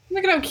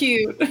 Look at how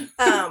cute.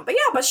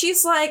 But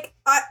she's like,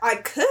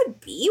 I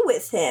could be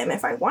with him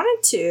if I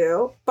wanted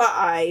to, but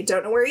I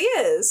don't know where he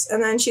is.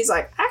 And then she's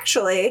like,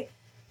 actually,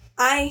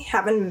 I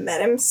haven't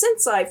met him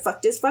since I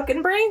fucked his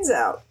fucking brains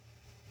out.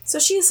 So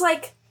she's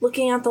like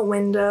looking out the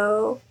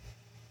window,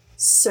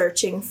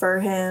 searching for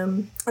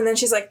him. And then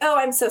she's like, oh,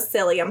 I'm so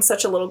silly. I'm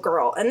such a little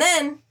girl. And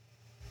then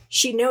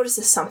she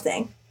notices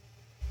something.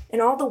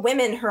 And all the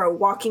women who are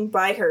walking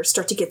by her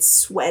start to get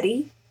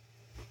sweaty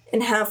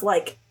and have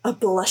like a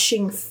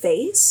blushing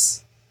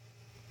face.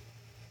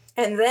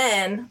 And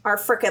then our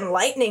frickin'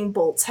 lightning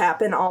bolts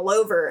happen all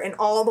over, and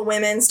all the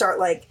women start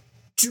like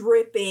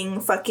dripping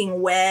fucking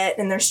wet,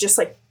 and there's just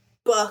like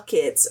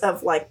buckets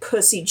of like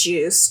pussy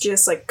juice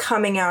just like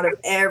coming out of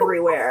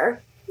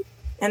everywhere.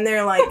 And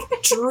they're like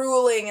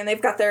drooling, and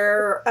they've got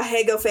their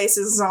ahego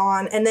faces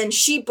on. And then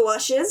she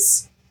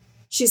blushes.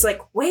 She's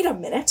like, wait a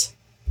minute.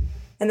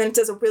 And then it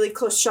does a really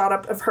close shot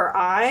up of her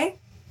eye.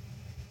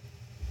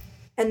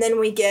 And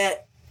then we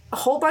get a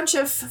whole bunch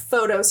of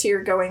photos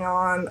here going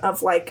on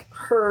of like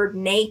her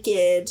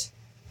naked.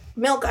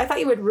 Milk, I thought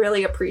you would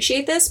really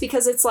appreciate this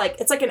because it's like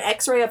an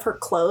x-ray of her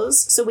clothes,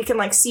 so we can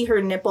like see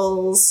her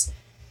nipples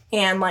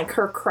and like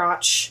her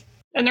crotch.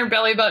 And their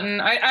belly button.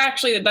 I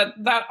actually,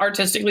 that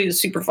artistically is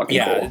super fucking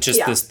cool.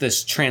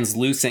 This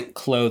translucent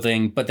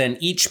clothing, but then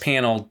each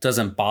panel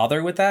doesn't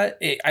bother with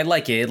that. I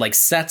like it. It like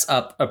sets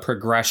up a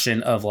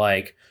progression of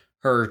like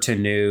her to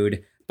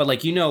nude, but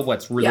like you know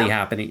what's really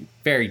happening.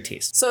 Very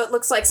tasteful. So it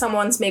looks like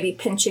someone's maybe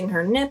pinching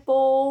her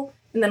nipple,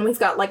 and then we've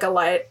got like a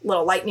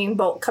little lightning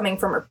bolt coming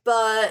from her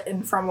butt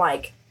and from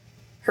like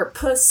her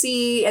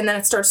pussy, and then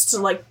it starts to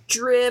like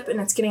drip and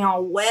it's getting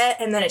all wet,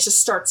 and then it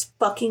just starts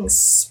fucking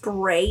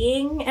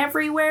spraying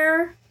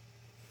everywhere.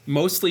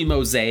 Mostly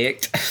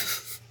mosaic.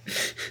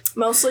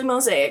 Mostly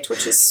mosaic,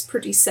 which is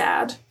pretty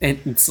sad. And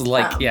it's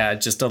like,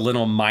 just a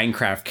little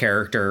Minecraft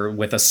character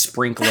with a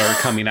sprinkler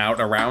coming out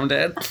around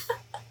it.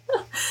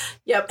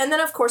 Yep. And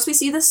then of course we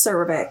see the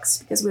cervix,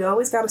 because we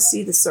always got to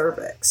see the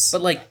cervix.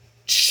 But like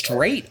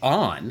straight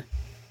on.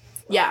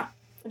 Yeah.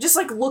 Just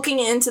like looking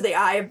into the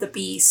eye of the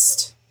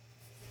beast.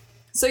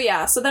 So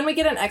then we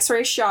get an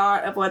x-ray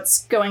shot of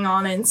what's going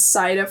on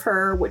inside of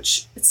her,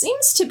 which it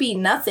seems to be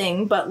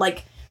nothing, but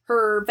like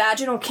her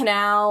vaginal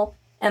canal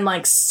and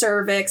like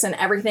cervix and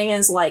everything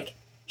is like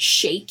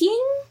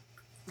shaking.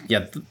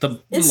 Yeah, the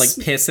like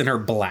piss in her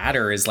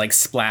bladder is like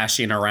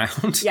splashing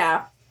around.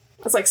 Yeah,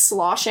 it's like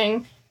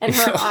sloshing, and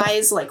her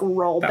eyes like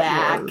roll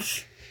back.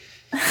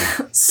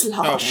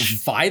 Slosh.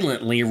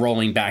 Violently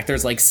rolling back.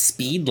 There's like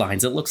speed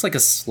lines. It looks like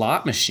a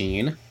slot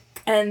machine.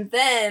 And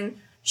then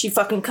she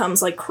fucking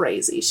comes like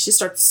crazy. She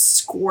starts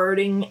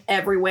squirting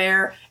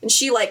everywhere. And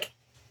she like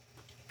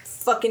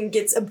fucking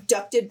gets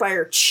abducted by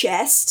her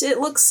chest, it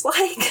looks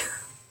like.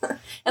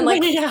 And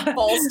like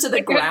falls to the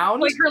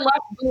ground. Like her left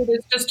boob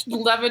is just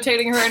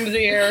levitating her into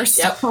the air.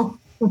 So.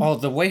 Oh,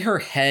 the way her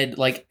head,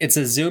 like it's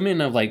a zoom in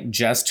of like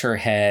just her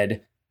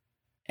head.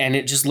 And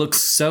it just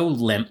looks so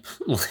limp.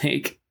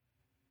 Like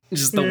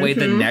just the way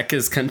the neck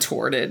is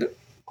contorted.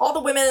 All the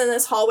women in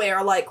this hallway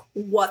are like,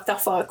 what the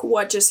fuck?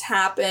 What just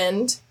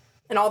happened?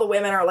 And all the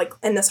women are like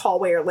in this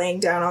hallway are laying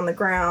down on the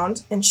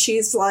ground. And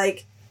she's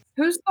like,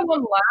 who's the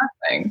one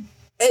laughing?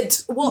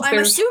 I'm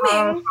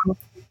assuming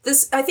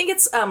this, I think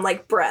it's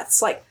like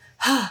breaths, like,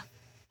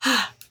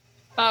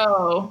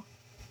 oh,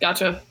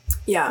 gotcha.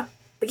 Yeah.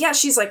 But yeah,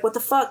 she's like, what the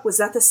fuck? Was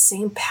that the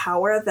same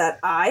power that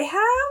I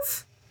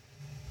have?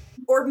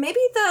 Or maybe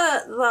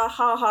the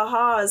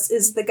ha-ha-ha's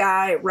is the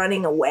guy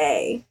running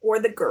away, or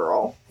the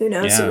girl. Who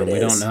knows who it is? We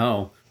don't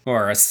know.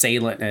 Or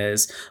assailant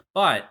is.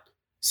 But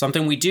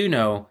something we do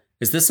know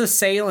is this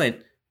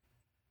assailant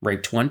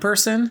raped one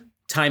person,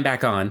 time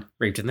back on,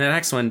 raped the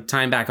next one,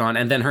 time back on,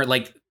 and then her,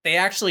 like, they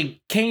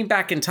actually came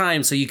back in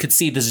time so you could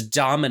see this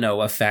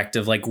domino effect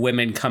of, like,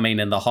 women coming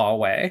in the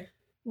hallway.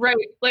 Right.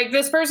 Like,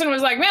 this person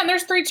was like, man,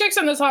 there's 3 chicks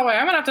in this hallway.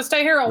 I'm gonna have to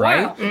stay here a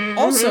while. Mm-hmm.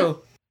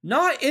 Also,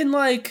 not in,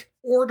 like,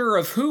 order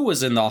of who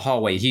was in the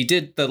hallway. He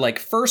did the, like,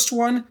 first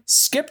one,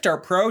 skipped our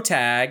pro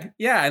tag,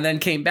 and then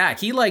came back.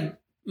 He, like,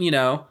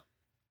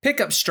 pick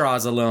up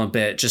straws a little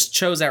bit, just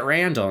chose at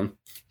random.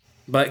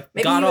 But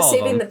maybe got he was all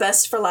saving of them. the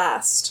best for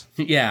last.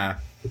 Yeah.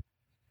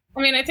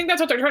 I mean, I think that's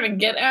what they're trying to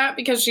get at,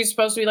 because she's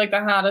supposed to be like the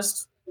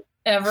hottest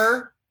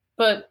ever.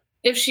 But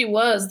if she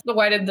was,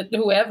 why did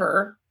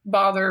whoever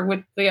bother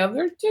with the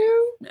other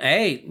two.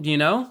 Hey,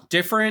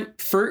 different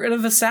fruit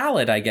of a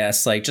salad, I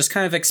guess. Like, just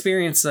kind of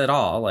experience it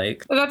all.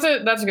 Like, Well,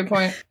 that's a good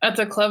point. At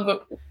the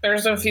club,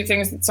 there's a few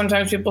things that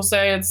sometimes people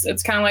say.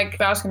 It's kind of like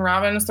Baskin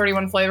Robbins,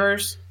 31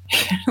 flavors.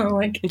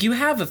 Like, you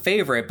have a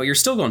favorite, but you're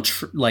still going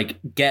to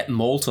get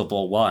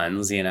multiple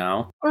ones,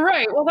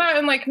 right. Well, that,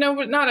 and like, no,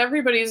 not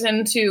everybody's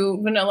into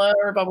vanilla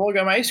or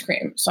bubblegum ice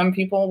cream. Some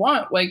people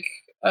want like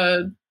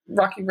a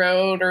Rocky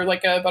Road or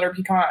like a butter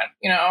pecan,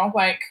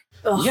 like.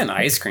 Ugh. You get an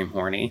ice cream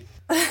horny.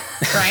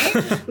 Right?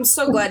 I'm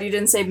so glad you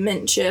didn't say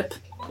mint chip.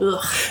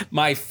 Ugh.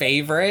 My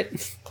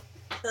favorite.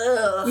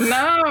 Ugh.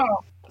 No.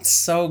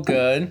 So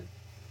good.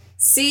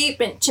 See,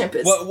 mint chip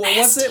is What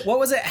was it? What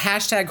was it?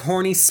 Hashtag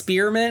horny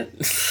spearmint?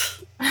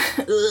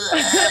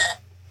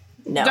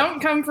 No. Don't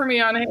come for me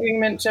on hating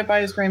mint chip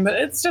ice cream, but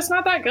it's just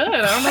not that good.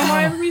 I don't know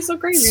why everybody's so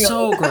crazy.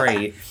 So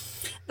great.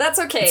 That's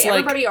okay. It's like-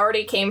 Everybody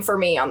already came for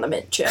me on the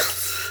mint chip.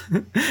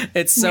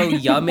 It's so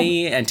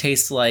yummy and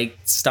tastes like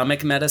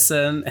stomach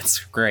medicine. It's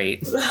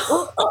great.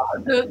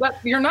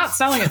 You're not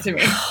selling it to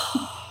me.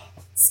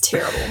 It's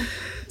terrible.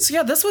 So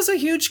yeah, this was a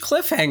huge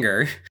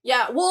cliffhanger.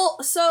 Yeah, well,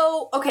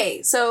 so I'm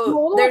a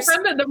little there's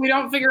offended that we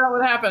don't figure out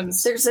what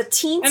happens. a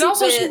teensy And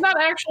also, bit. she's not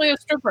actually a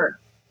stripper.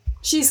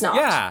 She's not.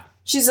 Yeah.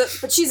 She's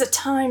a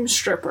time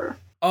stripper.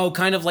 Oh,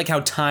 kind of like how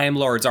Time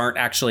Lords aren't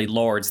actually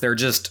lords. They're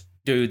just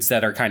dudes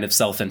that are kind of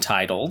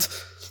self-entitled.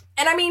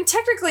 And I mean,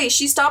 technically,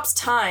 she stops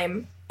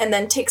time and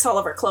then takes all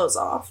of her clothes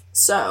off.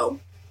 So,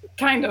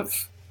 Kind of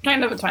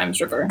a time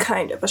stripper.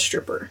 kind of a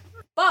stripper.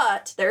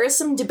 But there is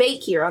some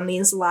debate here on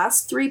these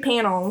last 3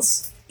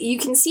 panels. You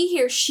can see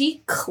here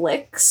she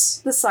clicks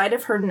the side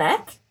of her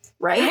neck,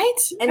 right?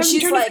 And I'm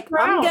she's trying to like, figure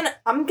out.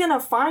 I'm gonna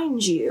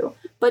find you.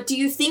 But do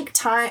you think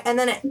time, and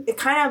then it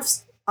kind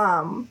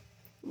of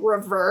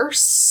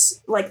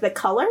reverse like the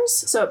colors,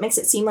 so it makes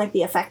it seem like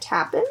the effect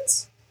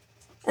happens.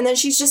 And then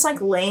she's just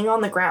like laying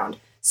on the ground.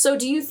 So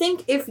do you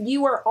think if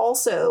you are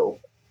also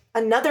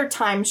another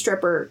time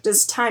stripper,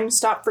 does time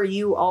stop for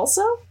you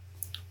also?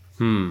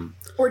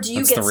 Or do you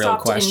That's get the real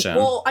stopped question. in?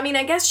 Well, I mean,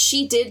 I guess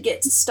she did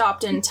get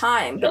stopped in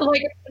time, but But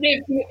like,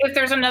 if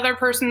there's another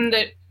person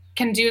that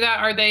can do that,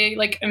 are they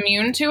like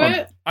immune to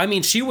it? I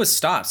mean, she was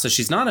stopped, so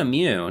she's not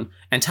immune.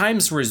 And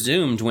time's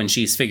resumed when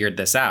she's figured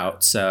this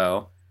out.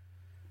 So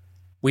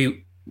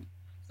we...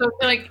 So I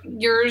feel like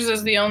yours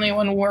is the only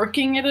one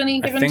working at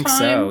any I given think time.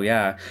 so,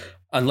 yeah.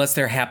 Unless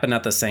they happen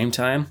at the same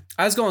time.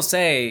 I was going to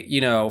say,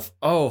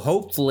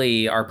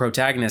 hopefully our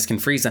protagonist can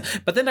freeze them.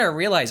 But then I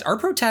realized our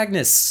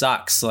protagonist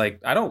sucks.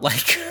 Like, I don't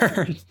like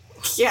her.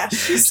 yeah,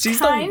 she's the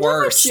kind of a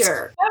worst.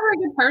 jerk. Never a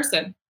good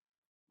person.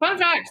 Fun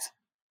fact: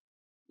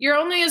 you're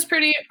only as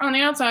pretty on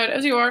the outside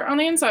as you are on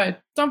the inside.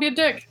 Don't be a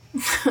dick.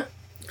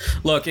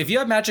 Look, if you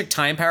have magic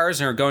time powers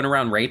and are going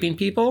around raping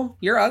people,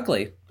 you're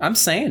ugly. I'm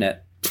saying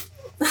it.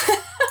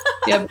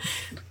 Yep.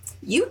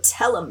 You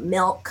tell him,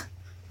 Milk.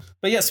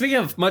 But yeah, speaking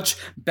of much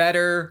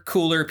better,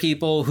 cooler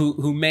people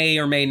who may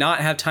or may not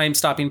have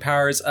time-stopping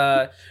powers,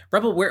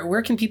 Rebel,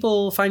 where can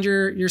people find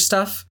your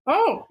stuff?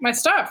 Oh, my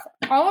stuff.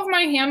 All of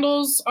my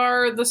handles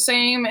are the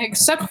same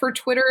except for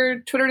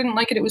Twitter. Twitter didn't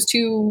like it. It was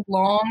too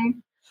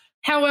long.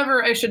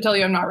 However, I should tell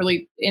you I'm not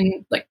really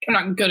I'm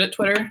not good at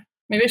Twitter.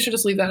 Maybe I should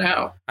just leave that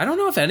out. I don't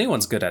know if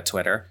anyone's good at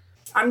Twitter.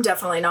 I'm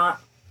definitely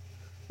not.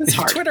 It's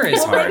hard. Twitter is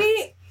Well, hard.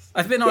 maybe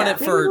I've been on it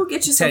maybe for we'll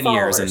get you some 10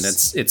 years, and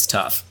followers. it's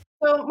tough.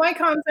 So my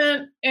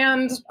content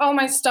and all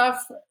my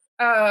stuff,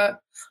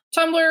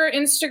 Tumblr,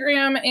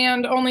 Instagram,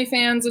 and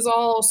OnlyFans is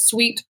all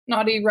Sweet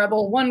Naughty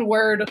Rebel. One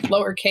word,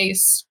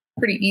 lowercase,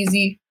 pretty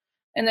easy.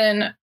 And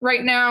then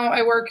right now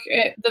I work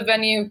at the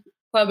Venue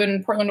Club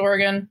in Portland,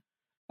 Oregon.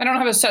 I don't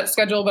have a set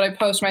schedule, but I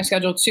post my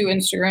schedule to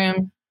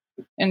Instagram,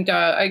 and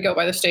I go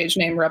by the stage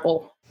name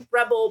Rebel.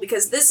 Rebel,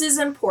 because this is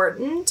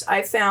important.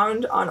 I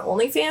found on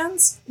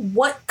OnlyFans.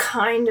 What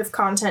kind of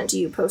content do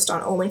you post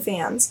on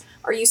OnlyFans?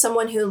 Are you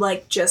someone who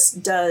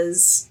just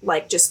does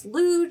just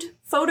lewd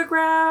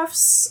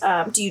photographs?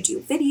 Do you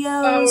do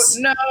videos? Oh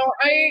no,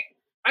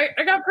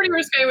 I got pretty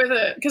risque with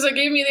it because it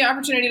gave me the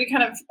opportunity to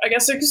kind of, I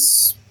guess,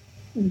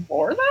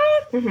 explore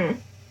that. Mm-hmm.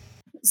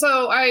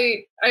 So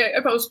I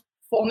post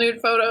full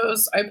nude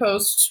photos. I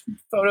post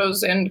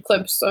photos and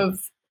clips of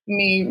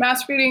me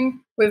masturbating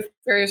with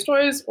various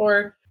toys,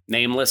 or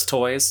Nameless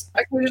toys.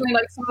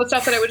 occasionally some of the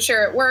stuff that I would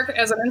share at work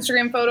as an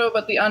Instagram photo,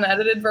 but the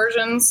unedited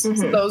versions, so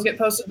Mhm. those get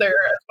posted there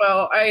as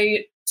well.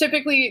 I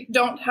typically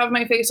don't have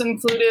my face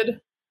included,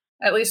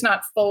 at least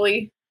not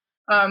fully.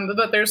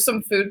 But there's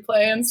some food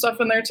play and stuff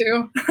in there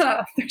too.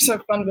 There's a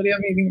fun video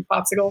of me eating a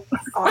popsicle.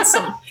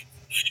 Awesome.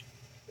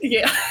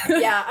 Yeah.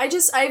 Yeah,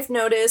 I've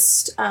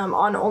noticed on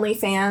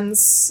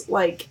OnlyFans,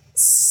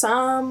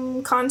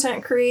 some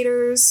content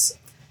creators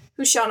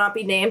who shall not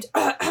be named,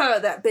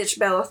 that bitch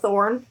Bella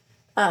Thorne,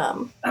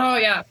 Oh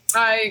yeah.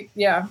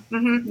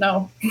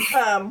 No.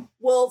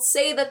 will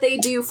say that they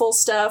do full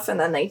stuff and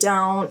then they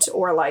don't,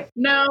 or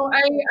No,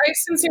 I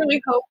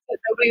sincerely hope that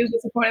nobody is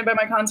disappointed by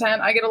my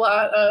content. I get a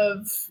lot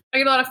of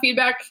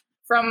feedback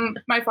from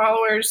my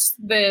followers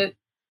that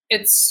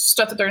it's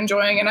stuff that they're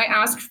enjoying. And I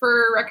ask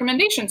for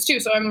recommendations too.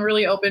 So I'm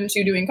really open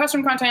to doing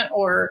custom content,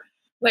 or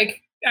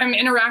like I'm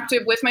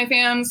interactive with my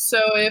fans. So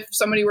if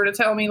somebody were to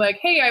tell me like,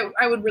 hey,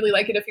 I would really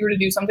like it if you were to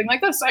do something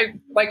like this,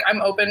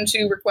 I'm open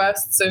to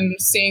requests and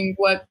seeing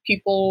what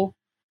people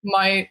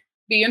might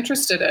be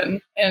interested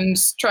in and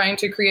trying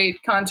to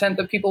create content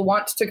that people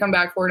want to come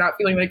back for, not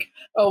feeling like,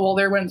 oh, well,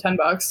 there went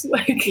 $10.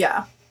 Like,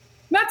 Yeah.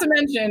 not to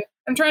mention,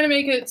 I'm trying to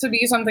make it to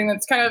be something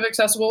that's kind of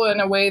accessible in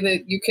a way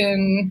that you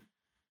can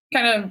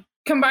kind of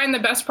combine the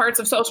best parts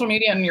of social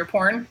media and your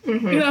porn.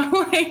 Mhm. You know,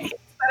 like, it's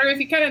better if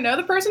you kind of know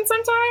the person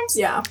sometimes.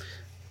 Yeah.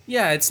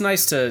 Yeah, it's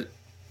nice to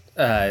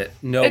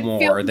know It more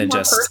feels than more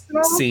just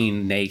personal.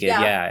 seeing naked.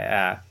 Yeah.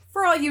 Yeah.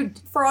 For all you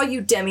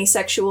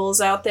demisexuals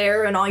out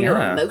there and all your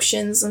Yeah.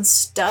 emotions and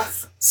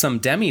stuff. Some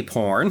demi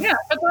porn. Yeah,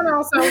 but then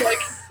also, like,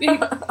 he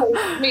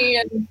told me,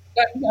 and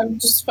I'm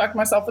just fucked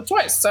myself with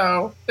twice.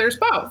 So there's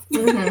both.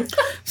 Mhm.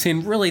 See,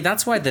 really,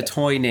 that's why the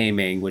toy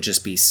naming would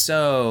just be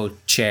so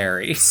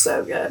cherry.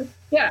 So good.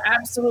 Yeah,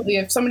 absolutely.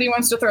 If somebody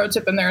wants to throw a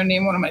tip in there and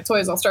name one of my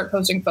toys, I'll start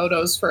posting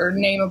photos for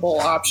nameable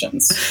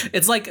options.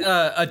 It's like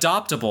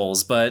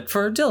adoptables, but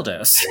for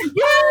dildos.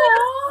 Yeah.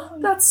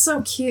 That's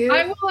so cute.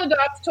 I will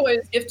adopt toys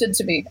gifted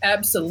to me.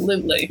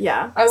 Absolutely.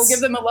 Yeah. I will give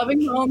them a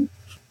loving home.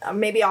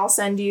 Maybe I'll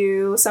send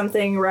you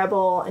something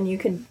Rebel and you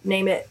can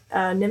name it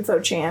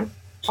Nympho-chan.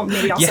 Or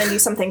maybe I'll Yeah. send you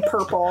something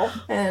purple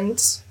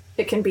and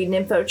it can be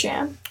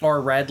Nympho-chan. Or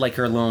red, like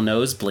your little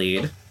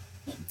nosebleed.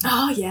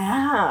 Oh,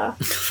 yeah.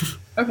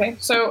 Okay,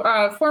 so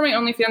for my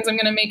OnlyFans, I'm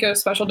going to make a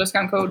special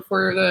discount code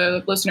for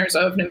the listeners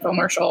of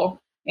Nymphomercial,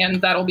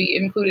 and that'll be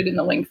included in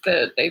the link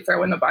that they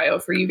throw in the bio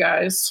for you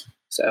guys.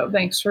 So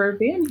thanks for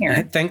being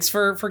here. Thanks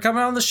for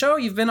coming on the show.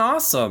 You've been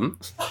awesome.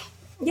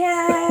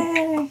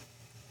 Yay.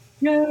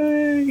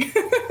 Yay!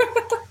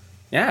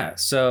 Yeah,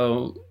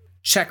 so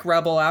check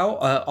Rebel out.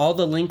 All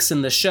the links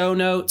in the show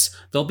notes.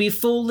 There'll be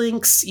full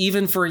links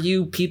even for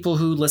you people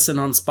who listen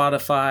on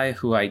Spotify,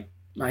 who I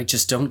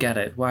just don't get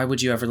it. Why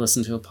would you ever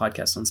listen to a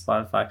podcast on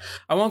Spotify?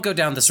 I won't go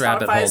down this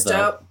rabbit hole, Spotify's though.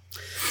 dope.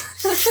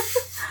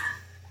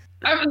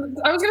 I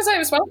was going to say,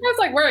 Spotify's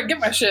like where I get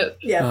my shit.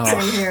 Yeah, Oh.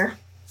 same here.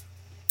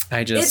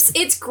 I just...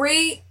 It's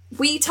great.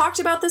 We talked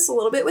about this a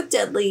little bit with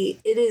Deadly.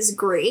 It is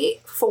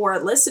great for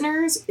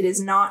listeners. It is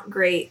not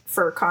great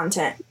for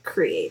content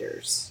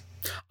creators.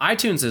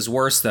 iTunes is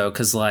worse, though,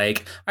 because,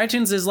 like,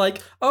 iTunes is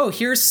like, oh,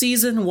 here's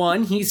season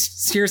 1,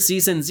 here's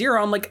season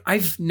 0. I'm like,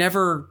 I've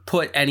never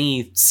put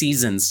any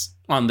seasons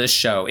on this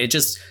show. It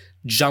just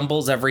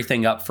jumbles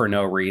everything up for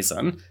no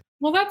reason.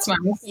 Well, that's nice.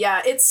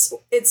 Yeah, it's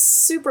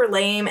super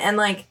lame. And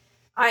like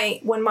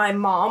when my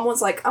mom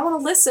was like, I want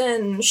to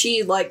listen,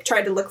 she like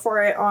tried to look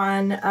for it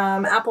on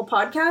Apple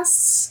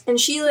Podcasts, and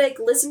she like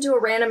listened to a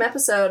random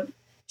episode.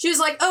 She was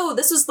like, oh,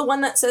 this was the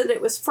one that said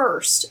it was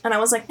first. And I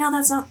was like, no,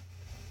 that's not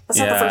the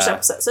first Yeah.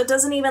 episode. So it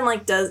doesn't even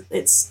like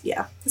it's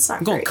not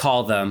I'm going to great.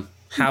 call them,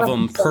 have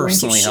them Don't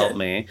personally give a help shit.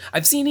 me.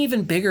 I've seen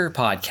even bigger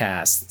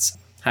podcasts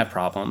have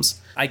problems.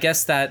 I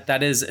guess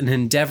that is an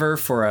endeavor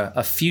for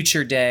a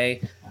future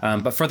day.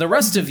 But for the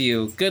rest of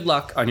you, good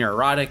luck on your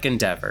erotic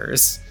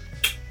endeavors.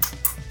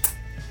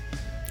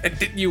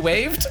 You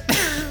waved?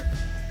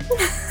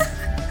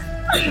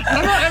 I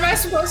don't know, am I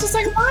supposed to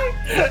say goodbye?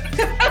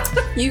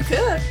 You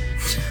could.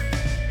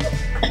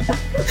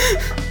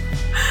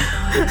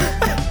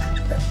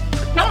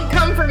 Don't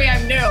come for me,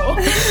 I'm new.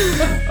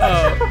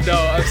 Oh, no,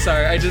 I'm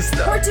sorry. I just...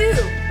 Or do.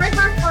 Break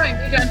my spine,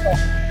 be gentle.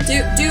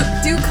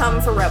 Do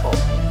come for Rebel.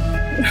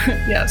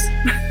 Yes.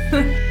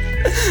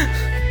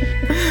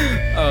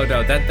 Oh,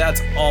 no,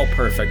 that's all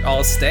perfect.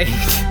 All steak.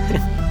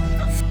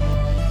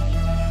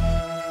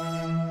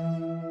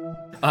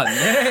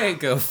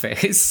 Nego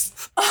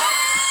face. Oh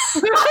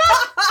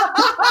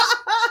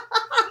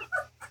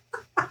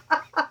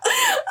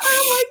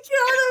my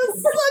god, that was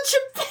such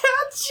a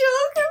bad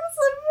joke. I'm